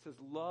 it says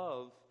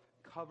love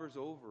covers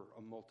over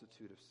a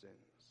multitude of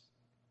sins.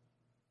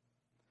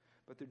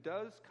 But there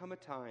does come a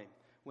time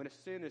when a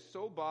sin is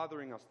so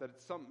bothering us that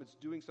it's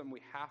doing something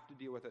we have to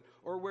deal with it,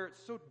 or where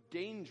it's so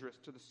dangerous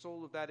to the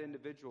soul of that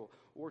individual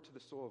or to the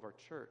soul of our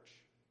church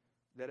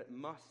that it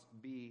must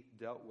be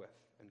dealt with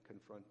and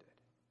confronted.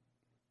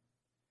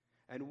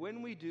 And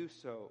when we do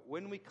so,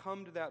 when we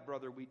come to that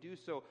brother, we do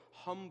so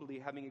humbly,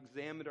 having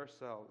examined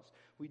ourselves.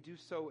 We do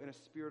so in a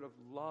spirit of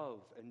love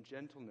and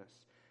gentleness.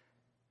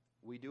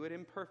 We do it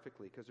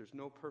imperfectly because there's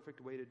no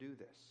perfect way to do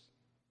this.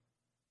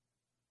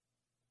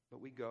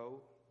 But we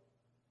go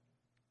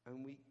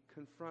and we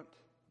confront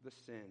the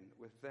sin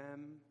with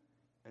them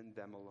and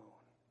them alone.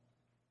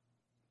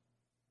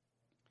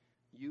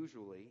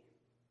 Usually,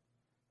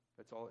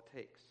 that's all it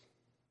takes.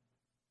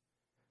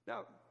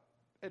 Now,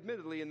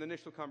 admittedly, in the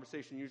initial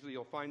conversation, usually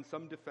you'll find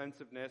some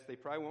defensiveness. They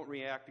probably won't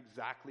react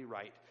exactly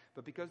right.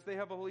 But because they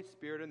have the Holy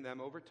Spirit in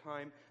them, over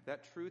time,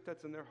 that truth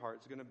that's in their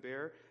heart is going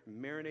to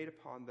marinate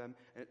upon them,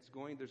 and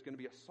there's going to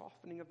be a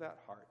softening of that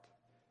heart.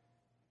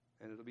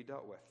 And it'll be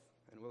dealt with,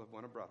 and we'll have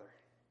won a brother,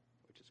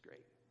 which is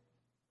great.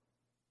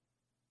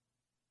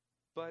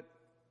 But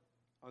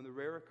on the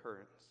rare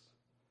occurrence,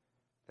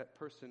 that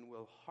person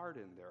will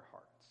harden their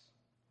hearts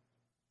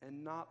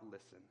and not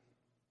listen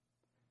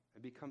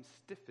and become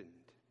stiffened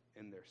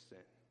in their sin.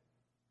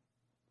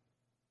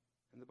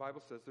 And the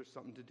Bible says there's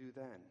something to do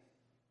then.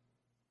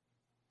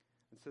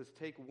 It says,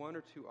 take one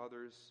or two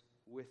others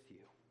with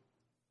you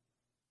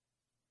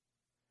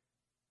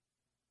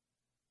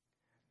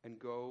and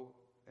go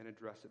and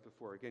address it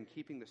before. Again,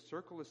 keeping the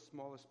circle as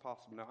small as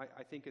possible. Now,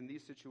 I think in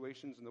these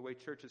situations and the way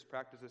churches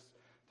practice this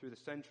through the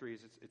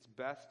centuries, it's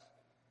best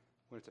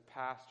when it's a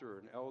pastor or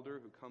an elder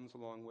who comes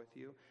along with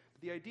you.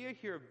 But the idea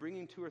here of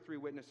bringing 2 or 3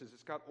 witnesses,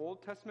 it's got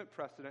Old Testament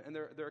precedent, and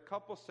there are a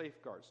couple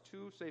safeguards,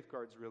 2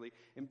 safeguards really,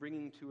 in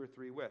bringing 2 or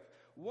 3 with.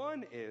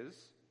 One is,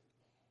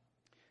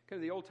 kind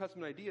of the Old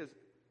Testament idea is,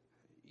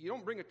 you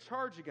don't bring a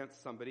charge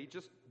against somebody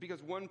just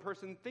because one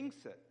person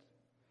thinks it.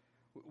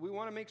 We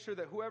want to make sure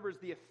that whoever's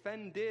the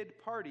offended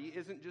party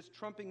isn't just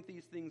trumping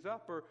these things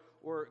up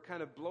or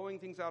kind of blowing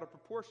things out of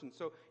proportion.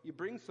 So you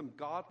bring some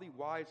godly,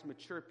 wise,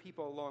 mature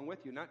people along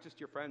with you, not just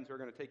your friends who are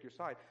going to take your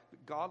side,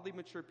 but godly,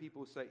 mature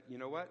people who say, you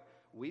know what,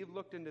 we've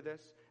looked into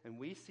this and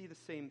we see the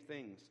same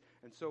things.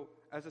 And so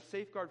as a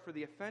safeguard for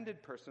the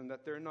offended person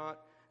that they're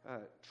not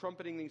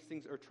trumpeting these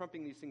things or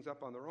trumping these things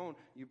up on their own,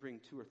 you bring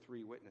 2 or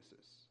 3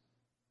 witnesses.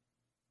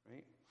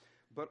 Right?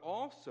 But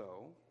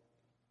also,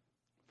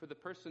 for the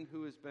person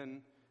who has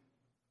been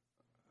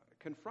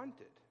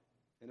confronted,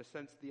 in a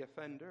sense, the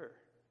offender.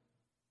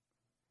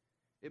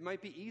 It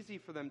might be easy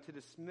for them to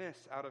dismiss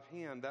out of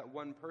hand that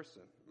one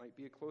person. It might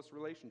be a close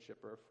relationship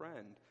or a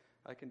friend.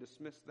 I can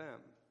dismiss them.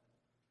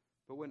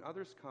 But when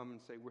others come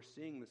and say, we're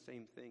seeing the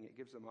same thing, it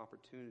gives them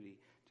opportunity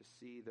to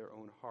see their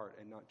own heart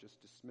and not just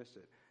dismiss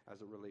it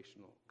as a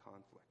relational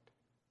conflict.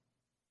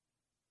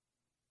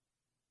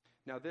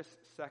 Now, this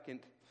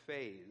second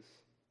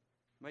phase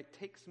might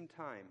take some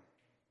time.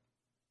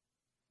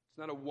 It's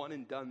not a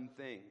one-and-done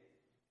thing.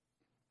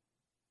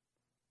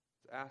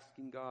 It's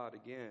asking God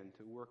again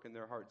to work in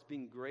their hearts,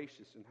 being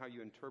gracious in how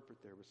you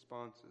interpret their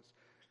responses.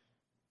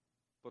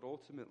 But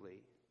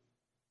ultimately,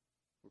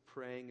 we're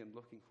praying and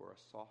looking for a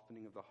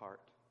softening of the heart.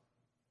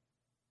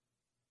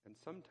 And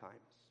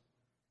sometimes,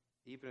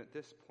 even at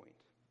this point,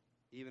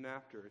 even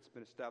after it's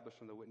been established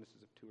on the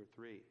witnesses of 2 or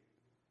 3,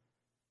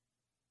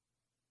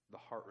 the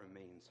heart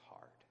remains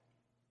hard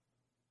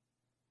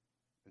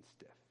and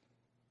stiff.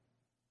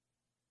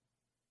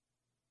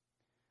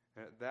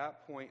 And at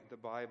that point, the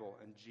Bible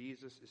and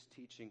Jesus is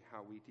teaching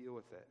how we deal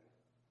with it.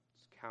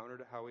 It's counter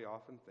to how we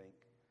often think.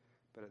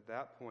 But at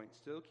that point,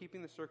 still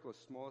keeping the circle as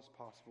small as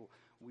possible,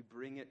 we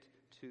bring it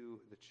to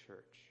the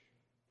church.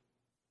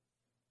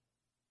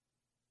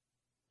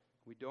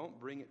 We don't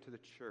bring it to the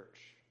church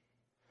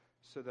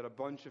so that a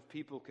bunch of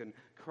people can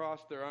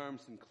cross their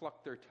arms and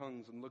cluck their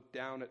tongues and look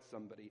down at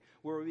somebody,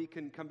 where we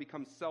can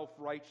become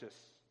self-righteous,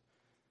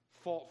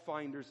 fault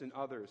finders in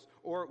others.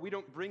 Or we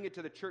don't bring it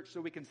to the church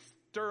so we can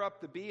stir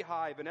up the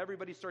beehive and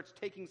everybody starts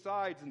taking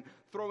sides and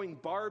throwing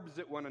barbs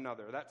at one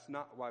another. That's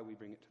not why we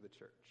bring it to the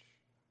church.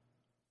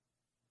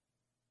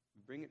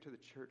 We bring it to the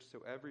church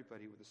so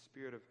everybody with a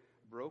spirit of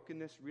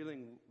brokenness,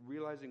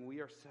 realizing we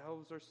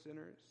ourselves are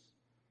sinners,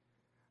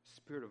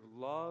 spirit of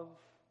love,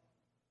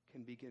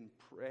 can begin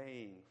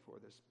praying for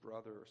this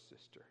brother or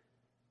sister.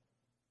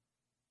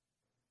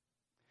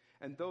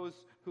 And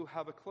those who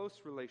have a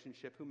close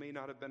relationship, who may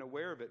not have been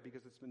aware of it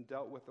because it's been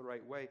dealt with the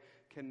right way,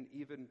 can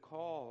even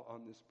call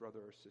on this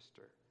brother or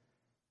sister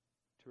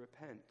to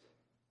repent.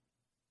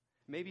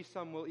 Maybe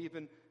some will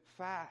even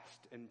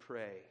fast and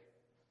pray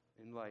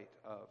in light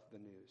of the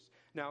news.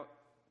 Now,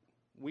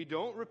 we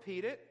don't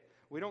repeat it.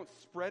 We don't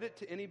spread it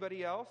to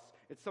anybody else.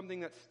 It's something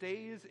that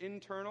stays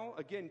internal.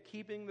 Again,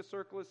 keeping the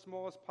circle as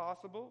small as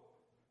possible.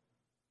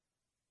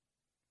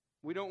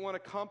 We don't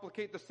want to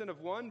complicate the sin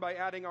of one by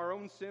adding our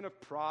own sin of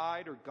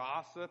pride or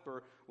gossip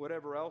or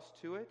whatever else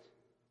to it.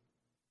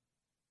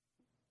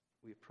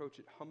 We approach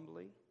it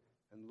humbly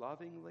and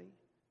lovingly,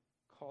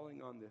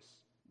 calling on this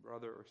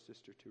brother or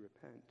sister to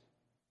repent.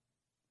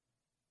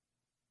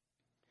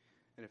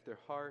 And if their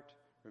heart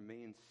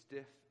remains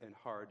stiff and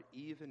hard,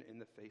 even in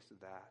the face of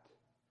that,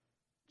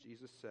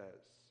 Jesus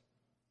says,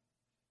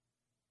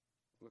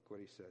 look what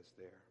he says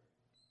there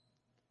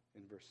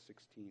in verse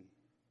 17.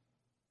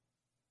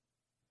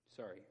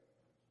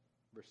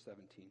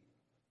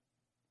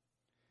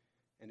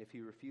 And if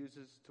he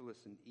refuses to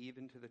listen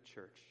even to the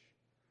church,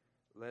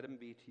 let him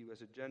be to you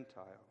as a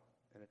Gentile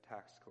and a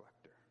tax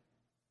collector.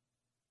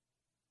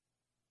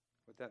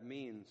 What that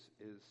means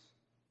is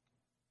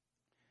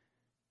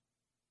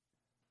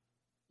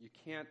you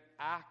can't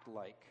act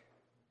like,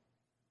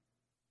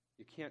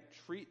 you can't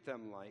treat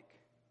them like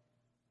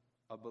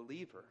a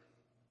believer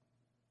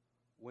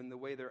when the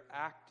way they're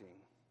acting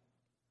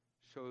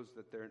shows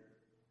that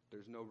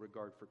there's no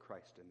regard for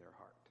Christ in their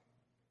heart.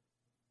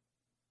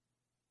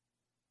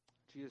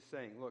 Jesus is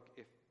saying, look,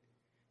 if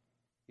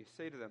you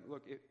say to them,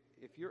 look,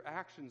 if your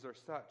actions are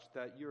such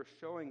that you're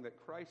showing that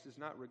Christ is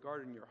not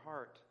regarded in your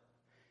heart,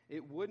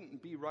 it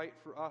wouldn't be right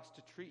for us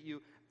to treat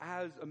you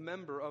as a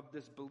member of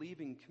this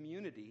believing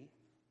community,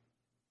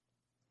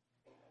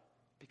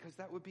 because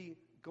that would be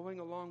going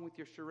along with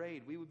your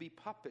charade. We would be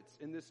puppets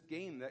in this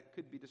game that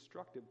could be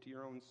destructive to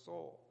your own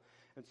soul.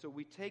 And so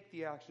we take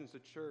the actions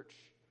of church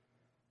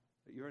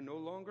that you're no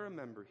longer a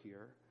member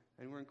here,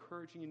 and we're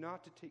encouraging you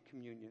not to take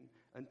communion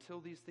until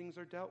these things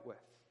are dealt with.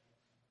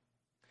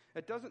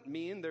 It doesn't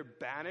mean they're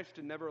banished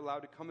and never allowed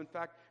to come. In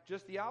fact,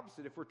 just the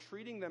opposite. If we're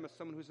treating them as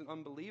someone who's an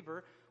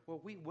unbeliever, well,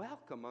 we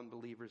welcome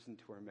unbelievers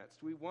into our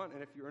midst. We want,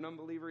 and if you're an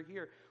unbeliever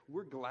here,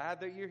 we're glad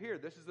that you're here.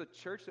 This is a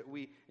church that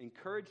we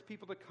encourage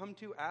people to come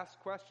to, ask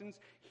questions,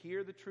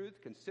 hear the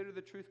truth, consider the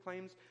truth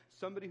claims.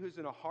 Somebody who's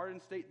in a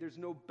hardened state, there's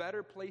no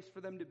better place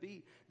for them to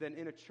be than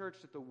in a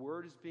church that the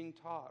word is being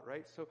taught,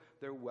 right? So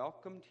they're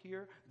welcomed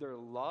here. They're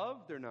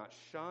loved. They're not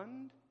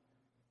shunned.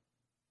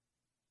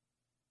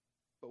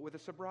 But with a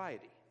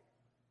sobriety.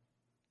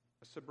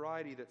 A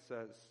sobriety that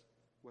says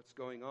what's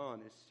going on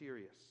is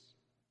serious.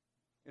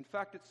 In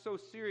fact, it's so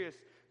serious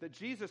that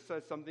Jesus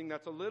says something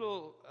that's a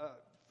little,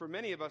 for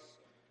many of us,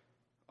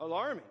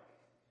 alarming.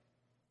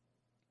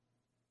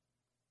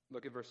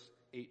 Look at verse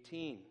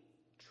 18.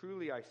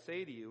 Truly I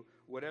say to you,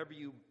 whatever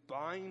you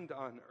bind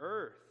on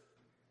earth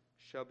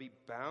shall be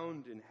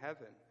bound in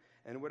heaven,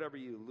 and whatever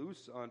you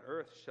loose on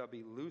earth shall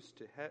be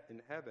loosed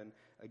in heaven.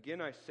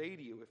 Again I say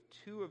to you, if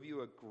two of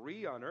you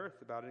agree on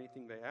earth about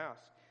anything they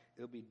ask,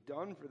 it'll be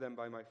done for them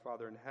by my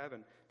Father in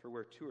heaven. For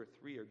where two or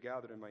three are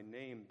gathered in my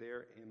name,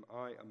 there am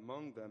I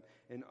among them.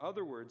 In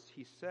other words,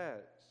 he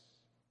says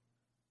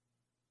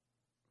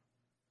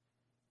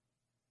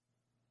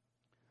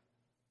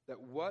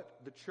that what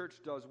the church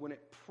does when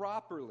it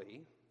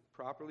properly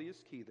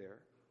is key there,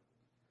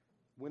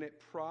 when it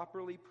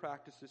properly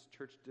practices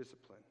church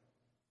discipline,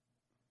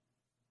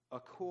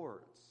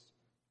 accords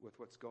with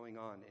what's going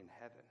on in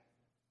heaven.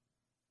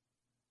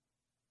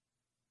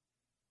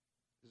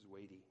 This is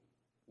weighty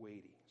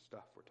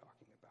stuff we're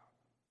talking about.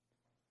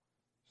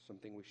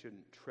 Something we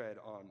shouldn't tread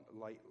on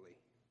lightly.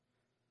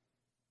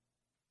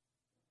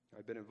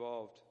 I've been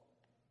involved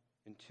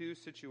in 2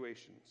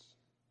 situations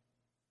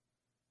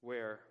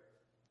where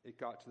it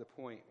got to the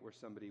point where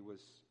somebody was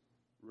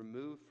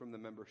removed from the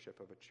membership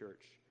of a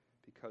church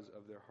because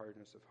of their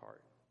hardness of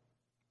heart.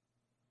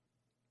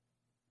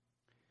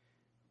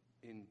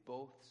 In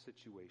both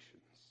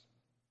situations,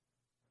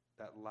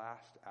 that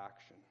last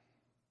action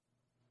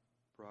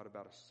brought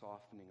about a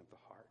softening of the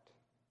heart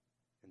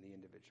in the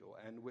individual.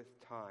 And with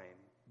time,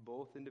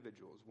 both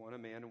individuals, one a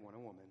man and one a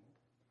woman,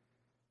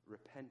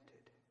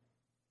 repented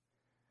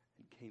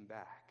and came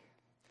back.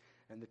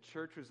 And the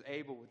church was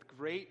able, with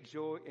great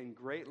joy and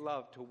great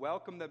love, to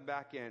welcome them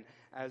back in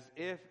as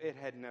if it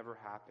had never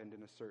happened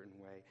in a certain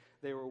way.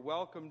 They were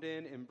welcomed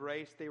in,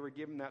 embraced. They were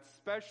given that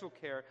special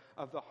care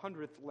of the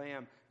 100th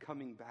lamb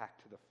coming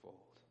back to the fold.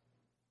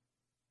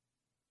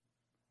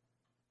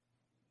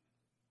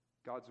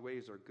 God's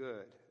ways are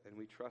good, and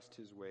we trust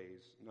his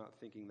ways, not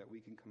thinking that we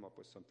can come up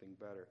with something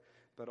better.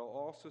 But I'll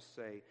also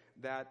say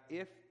that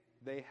if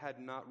they had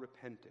not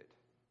repented,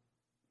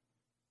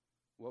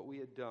 what we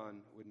had done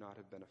would not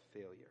have been a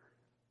failure.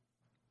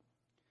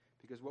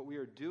 Because what we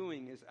are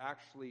doing is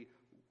actually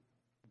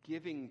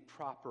giving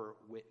proper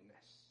witness.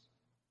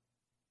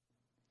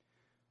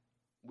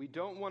 We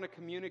don't want to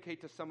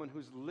communicate to someone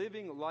who's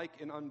living like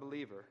an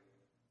unbeliever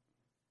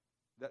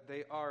that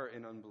they are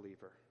an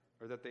unbeliever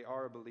or that they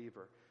are a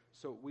believer.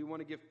 So we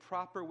want to give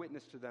proper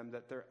witness to them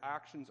that their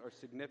actions are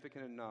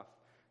significant enough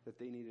that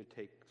they need to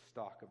take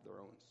stock of their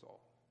own soul.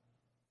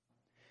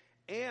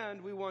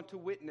 And we want to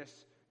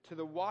witness to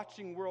the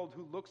watching world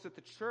who looks at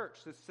the church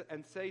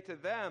and say to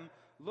them,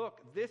 look,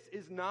 this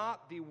is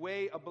not the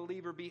way a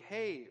believer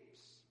behaves.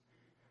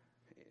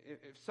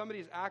 If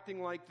somebody's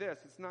acting like this,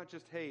 it's not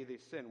just, hey, they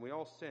sin. We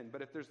all sin.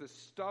 But if there's this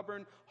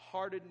stubborn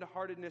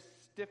heartedness,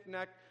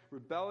 stiff-necked,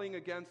 rebelling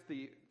against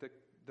the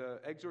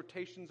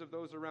exhortations of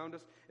those around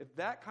us, if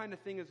that kind of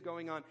thing is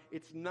going on,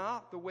 it's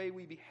not the way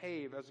we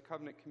behave as a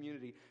covenant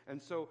community. And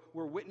so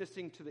we're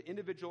witnessing to the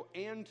individual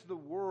and to the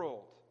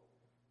world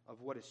of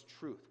what is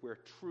truth. We're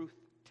truth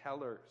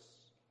tellers.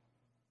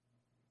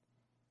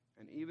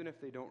 And even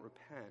if they don't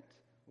repent,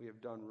 we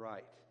have done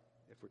right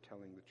if we're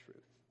telling the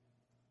truth.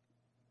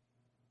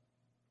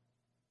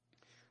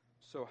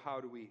 So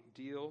how do we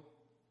deal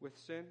with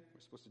sin?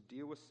 We're supposed to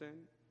deal with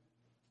sin.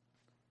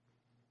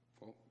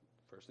 Well,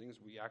 first thing is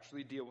we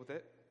actually deal with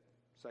it.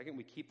 Second,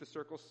 we keep the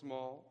circle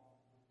small.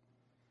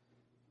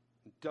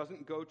 It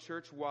doesn't go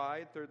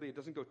church-wide. Thirdly, it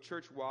doesn't go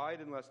church-wide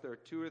unless there are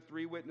 2 or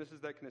 3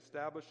 witnesses that can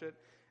establish it,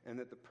 and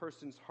that the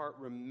person's heart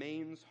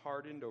remains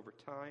hardened over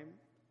time.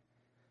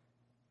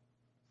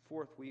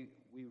 Fourth, we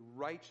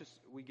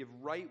give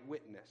right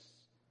witness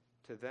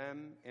to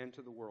them and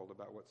to the world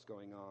about what's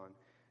going on.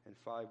 And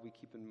 5, we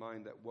keep in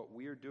mind that what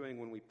we are doing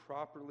when we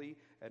properly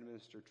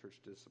administer church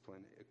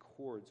discipline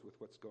accords with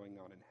what's going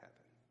on in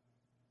heaven.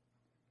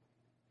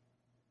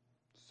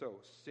 So,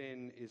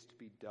 sin is to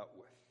be dealt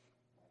with.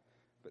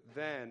 But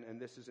then, and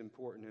this is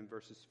important in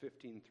verses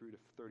 15 through to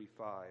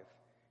 35,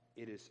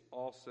 it is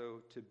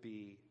also to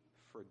be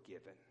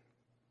forgiven.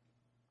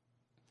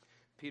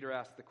 Peter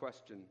asked the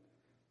question,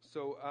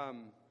 so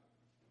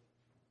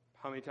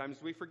how many times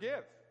do we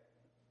forgive?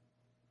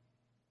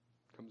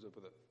 Comes up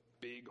with a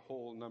big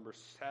whole number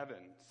 7.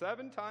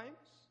 7 times?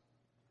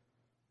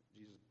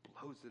 Jesus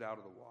blows it out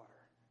of the water.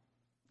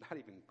 Not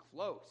even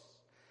close.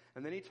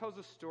 And then he tells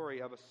a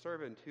story of a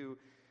servant who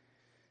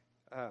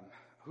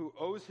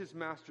owes his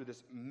master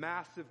this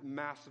massive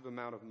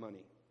amount of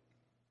money.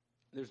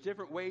 There's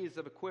different ways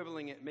of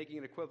making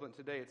it equivalent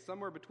today. It's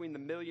somewhere between the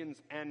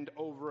millions and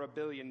over $1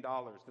 billion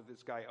that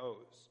this guy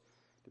owes,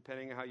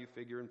 depending on how you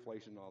figure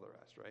inflation and all the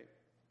rest, right?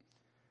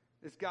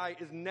 This guy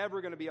is never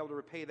going to be able to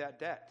repay that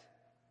debt.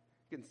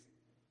 He can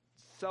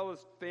sell his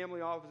family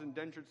off as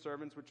indentured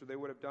servants, which they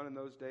would have done in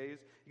those days.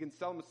 He can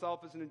sell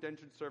himself as an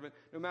indentured servant.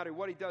 No matter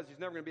what he does, he's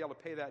never going to be able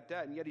to pay that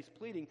debt. And yet he's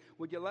pleading,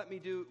 would you let me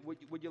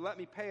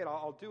pay it?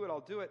 I'll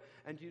do it.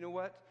 And you know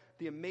what?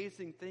 The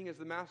amazing thing is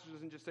the master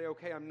doesn't just say,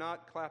 okay, I'm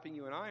not clapping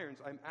you in irons.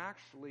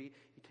 He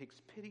takes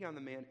pity on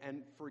the man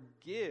and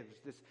forgives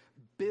this $1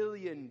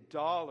 billion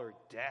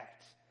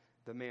debt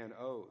the man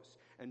owes.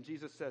 And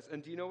Jesus says,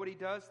 and do you know what he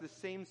does? The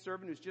same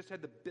servant who's just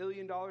had the $1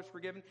 billion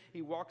forgiven,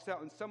 he walks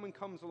out and someone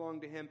comes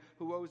along to him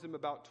who owes him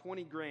about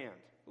 20 grand.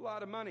 A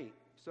lot of money.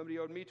 If somebody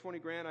owed me 20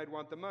 grand, I'd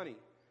want the money.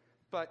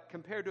 But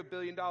compared to $1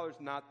 billion,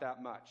 not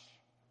that much.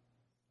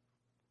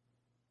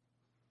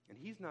 And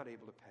he's not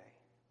able to pay.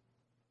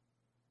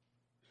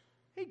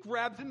 He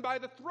grabs him by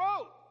the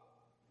throat.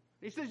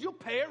 He says, you'll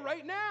pay it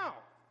right now.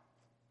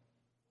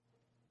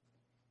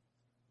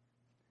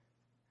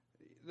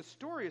 The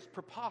story is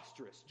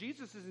preposterous.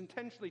 Jesus is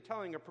intentionally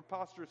telling a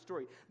preposterous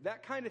story.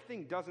 That kind of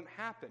thing doesn't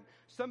happen.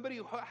 Somebody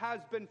who has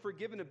been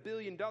forgiven $1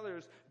 billion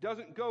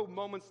doesn't go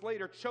moments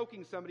later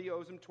choking somebody who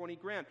owes him 20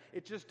 grand.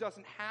 It just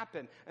doesn't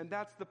happen. And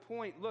that's the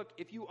point. Look,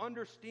 if you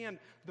understand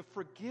the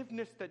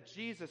forgiveness that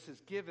Jesus has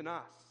given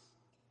us,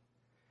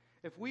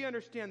 if we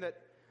understand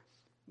that,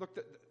 look,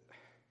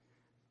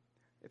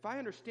 if I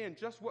understand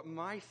just what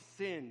my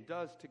sin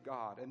does to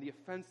God and the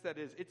offense that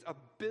is, it's $1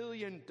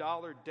 billion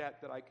debt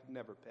that I could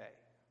never pay.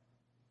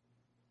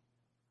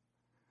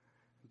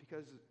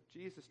 Because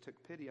Jesus took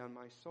pity on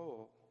my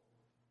soul,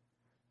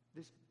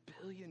 this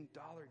 $1 billion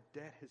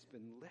debt has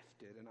been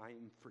lifted and I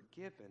am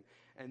forgiven.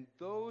 And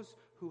those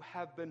who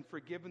have been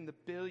forgiven the $1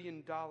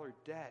 billion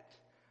debt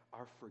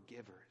are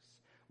forgivers.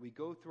 We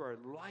go through our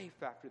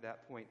life after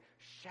that point,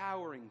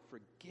 showering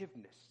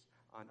forgiveness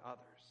on others.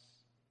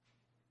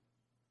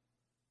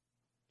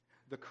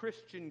 The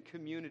Christian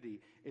community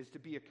is to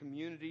be a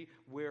community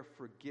where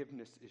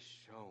forgiveness is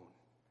shown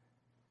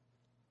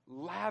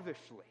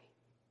lavishly.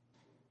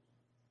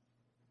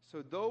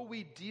 So though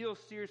we deal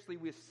seriously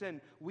with sin,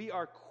 we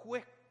are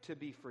quick to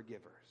be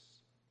forgivers.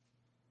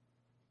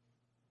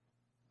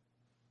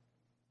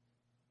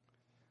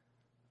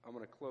 I'm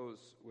going to close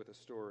with a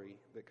story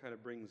that kind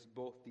of brings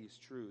both these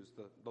truths,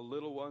 the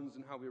little ones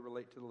and how we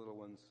relate to the little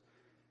ones,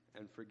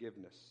 and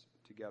forgiveness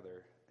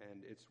together.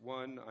 And it's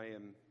one I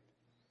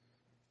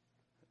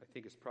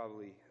think is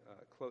probably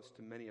close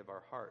to many of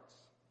our hearts.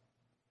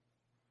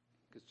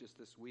 Because just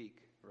this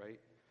week, right,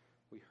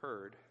 we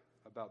heard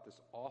about this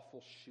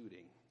awful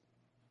shooting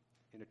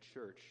in a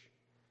church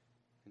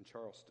in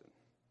Charleston,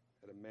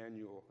 at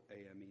Emmanuel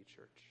AME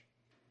Church.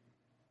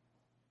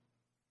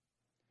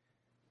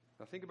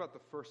 Now think about the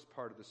first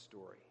part of the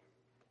story.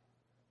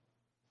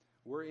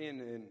 We're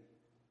in an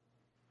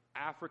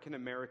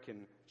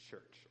African-American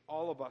church.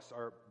 All of us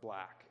are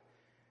black.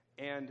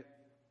 And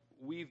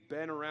we've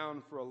been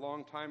around for a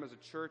long time as a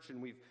church,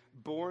 and we've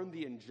borne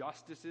the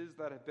injustices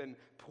that have been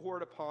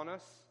poured upon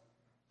us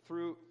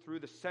through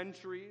the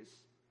centuries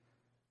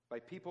by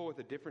people with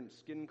a different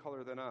skin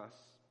color than us.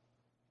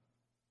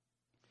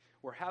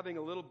 We're having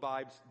a little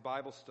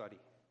Bible study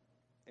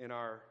in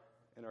our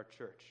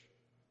church.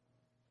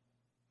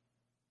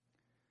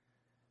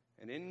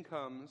 And in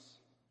comes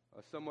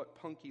a somewhat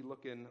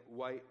punky-looking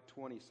white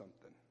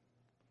 20-something,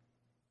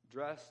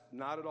 dressed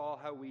not at all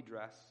how we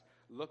dress,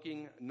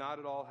 looking not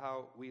at all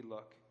how we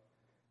look,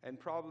 and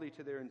probably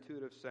to their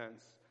intuitive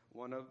sense,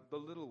 one of the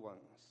little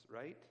ones,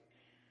 right?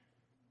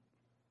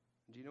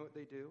 Do you know what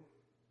they do?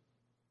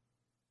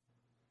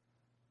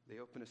 They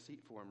open a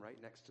seat for him right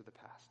next to the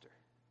pastor.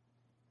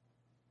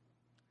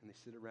 And they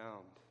sit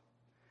around,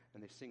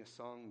 and they sing a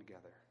song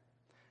together,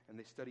 and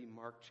they study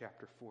Mark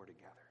chapter 4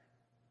 together.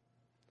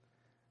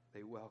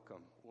 They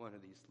welcome one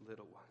of these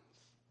little ones.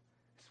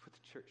 It's what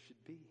the church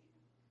should be.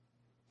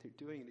 They're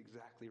doing it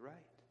exactly right.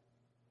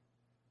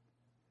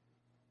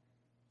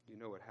 You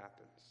know what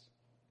happens.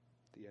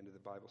 At the end of the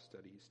Bible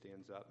study, he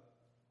stands up,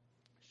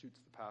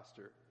 shoots the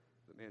pastor,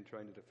 the man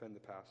trying to defend the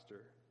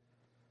pastor,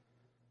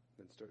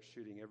 then starts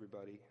shooting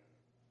everybody.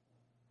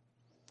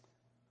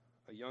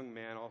 A young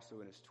man, also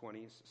in his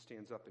 20s,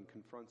 stands up and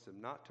confronts him,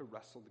 not to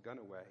wrestle the gun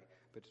away,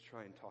 but to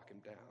try and talk him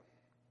down,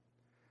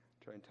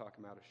 try and talk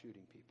him out of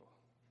shooting people.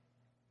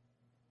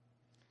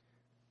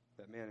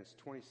 That man is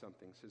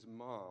 20-somethings. His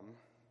mom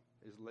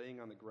is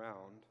laying on the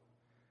ground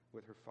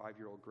with her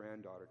 5-year-old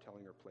granddaughter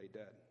telling her, play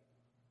dead.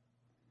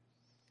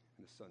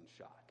 And the son's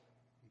shot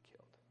and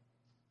killed.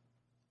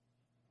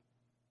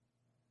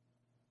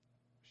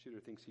 The shooter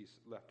thinks he's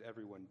left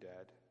everyone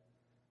dead.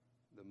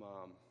 The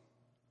mom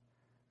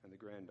and the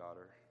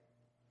granddaughter,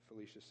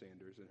 Felicia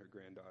Sanders and her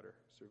granddaughter,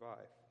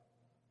 survive.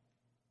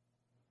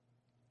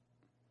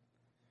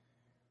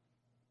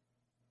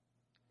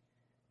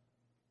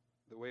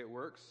 The way it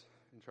works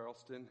in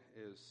Charleston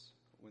is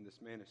when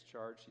this man is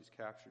charged, he's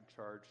captured,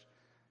 charged,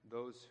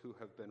 those who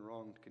have been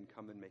wronged can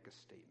come and make a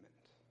statement.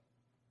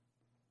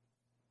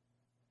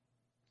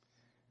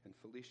 And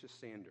Felicia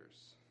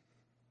Sanders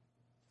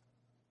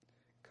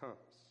comes.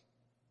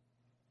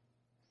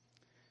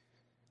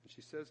 And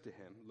she says to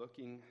him,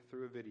 looking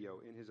through a video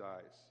in his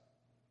eyes,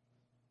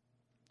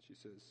 she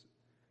says,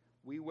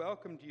 we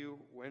welcomed you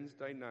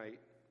Wednesday night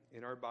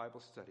in our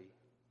Bible study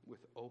with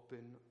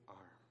open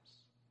arms,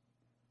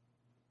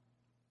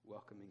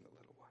 welcoming the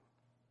little one.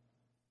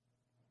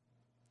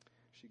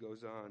 She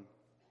goes on,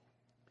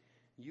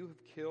 you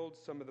have killed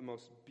some of the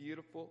most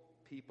beautiful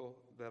people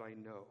that I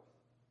know.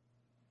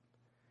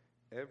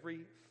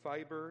 Every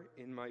fiber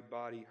in my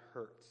body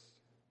hurts,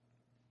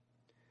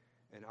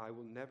 and I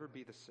will never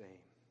be the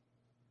same.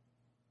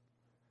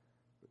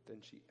 But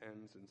then she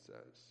ends and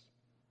says,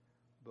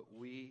 but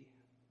we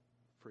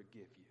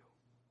forgive you.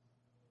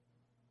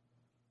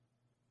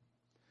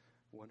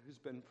 One who's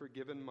been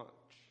forgiven much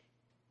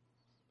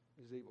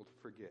is able to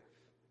forgive.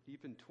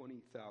 Even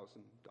 $20,000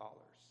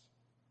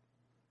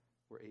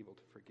 we're able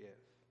to forgive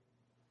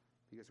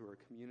because we're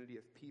a community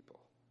of people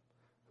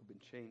who've been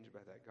changed by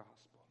that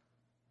gospel.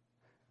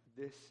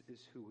 This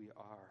is who we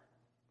are.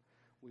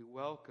 We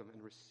welcome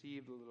and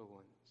receive the little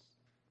ones,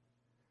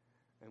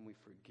 and we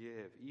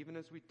forgive. Even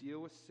as we deal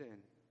with sin,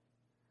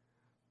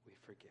 we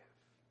forgive.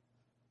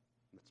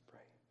 Let's pray.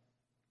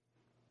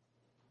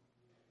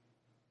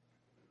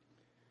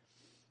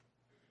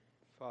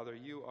 Father,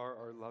 you are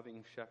our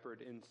loving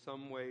shepherd. In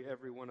some way,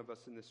 every one of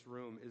us in this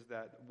room is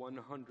that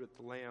 100th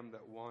lamb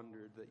that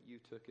wandered, that you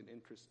took an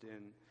interest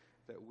in,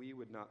 that we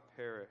would not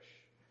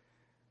perish.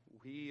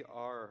 We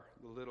are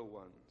the little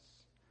ones.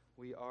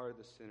 We are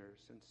the sinners.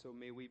 And so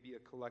may we be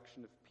a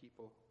collection of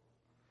people,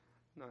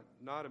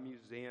 not a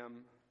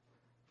museum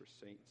for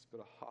saints,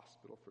 but a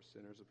hospital for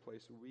sinners, a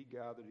place where we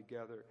gather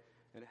together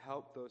and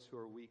help those who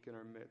are weak in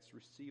our midst,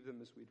 receive them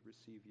as we'd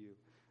receive you,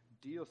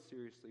 deal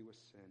seriously with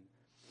sin,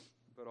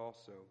 but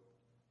also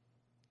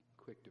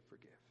quick to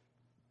forgive.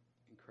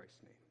 In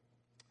Christ's name,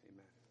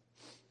 amen.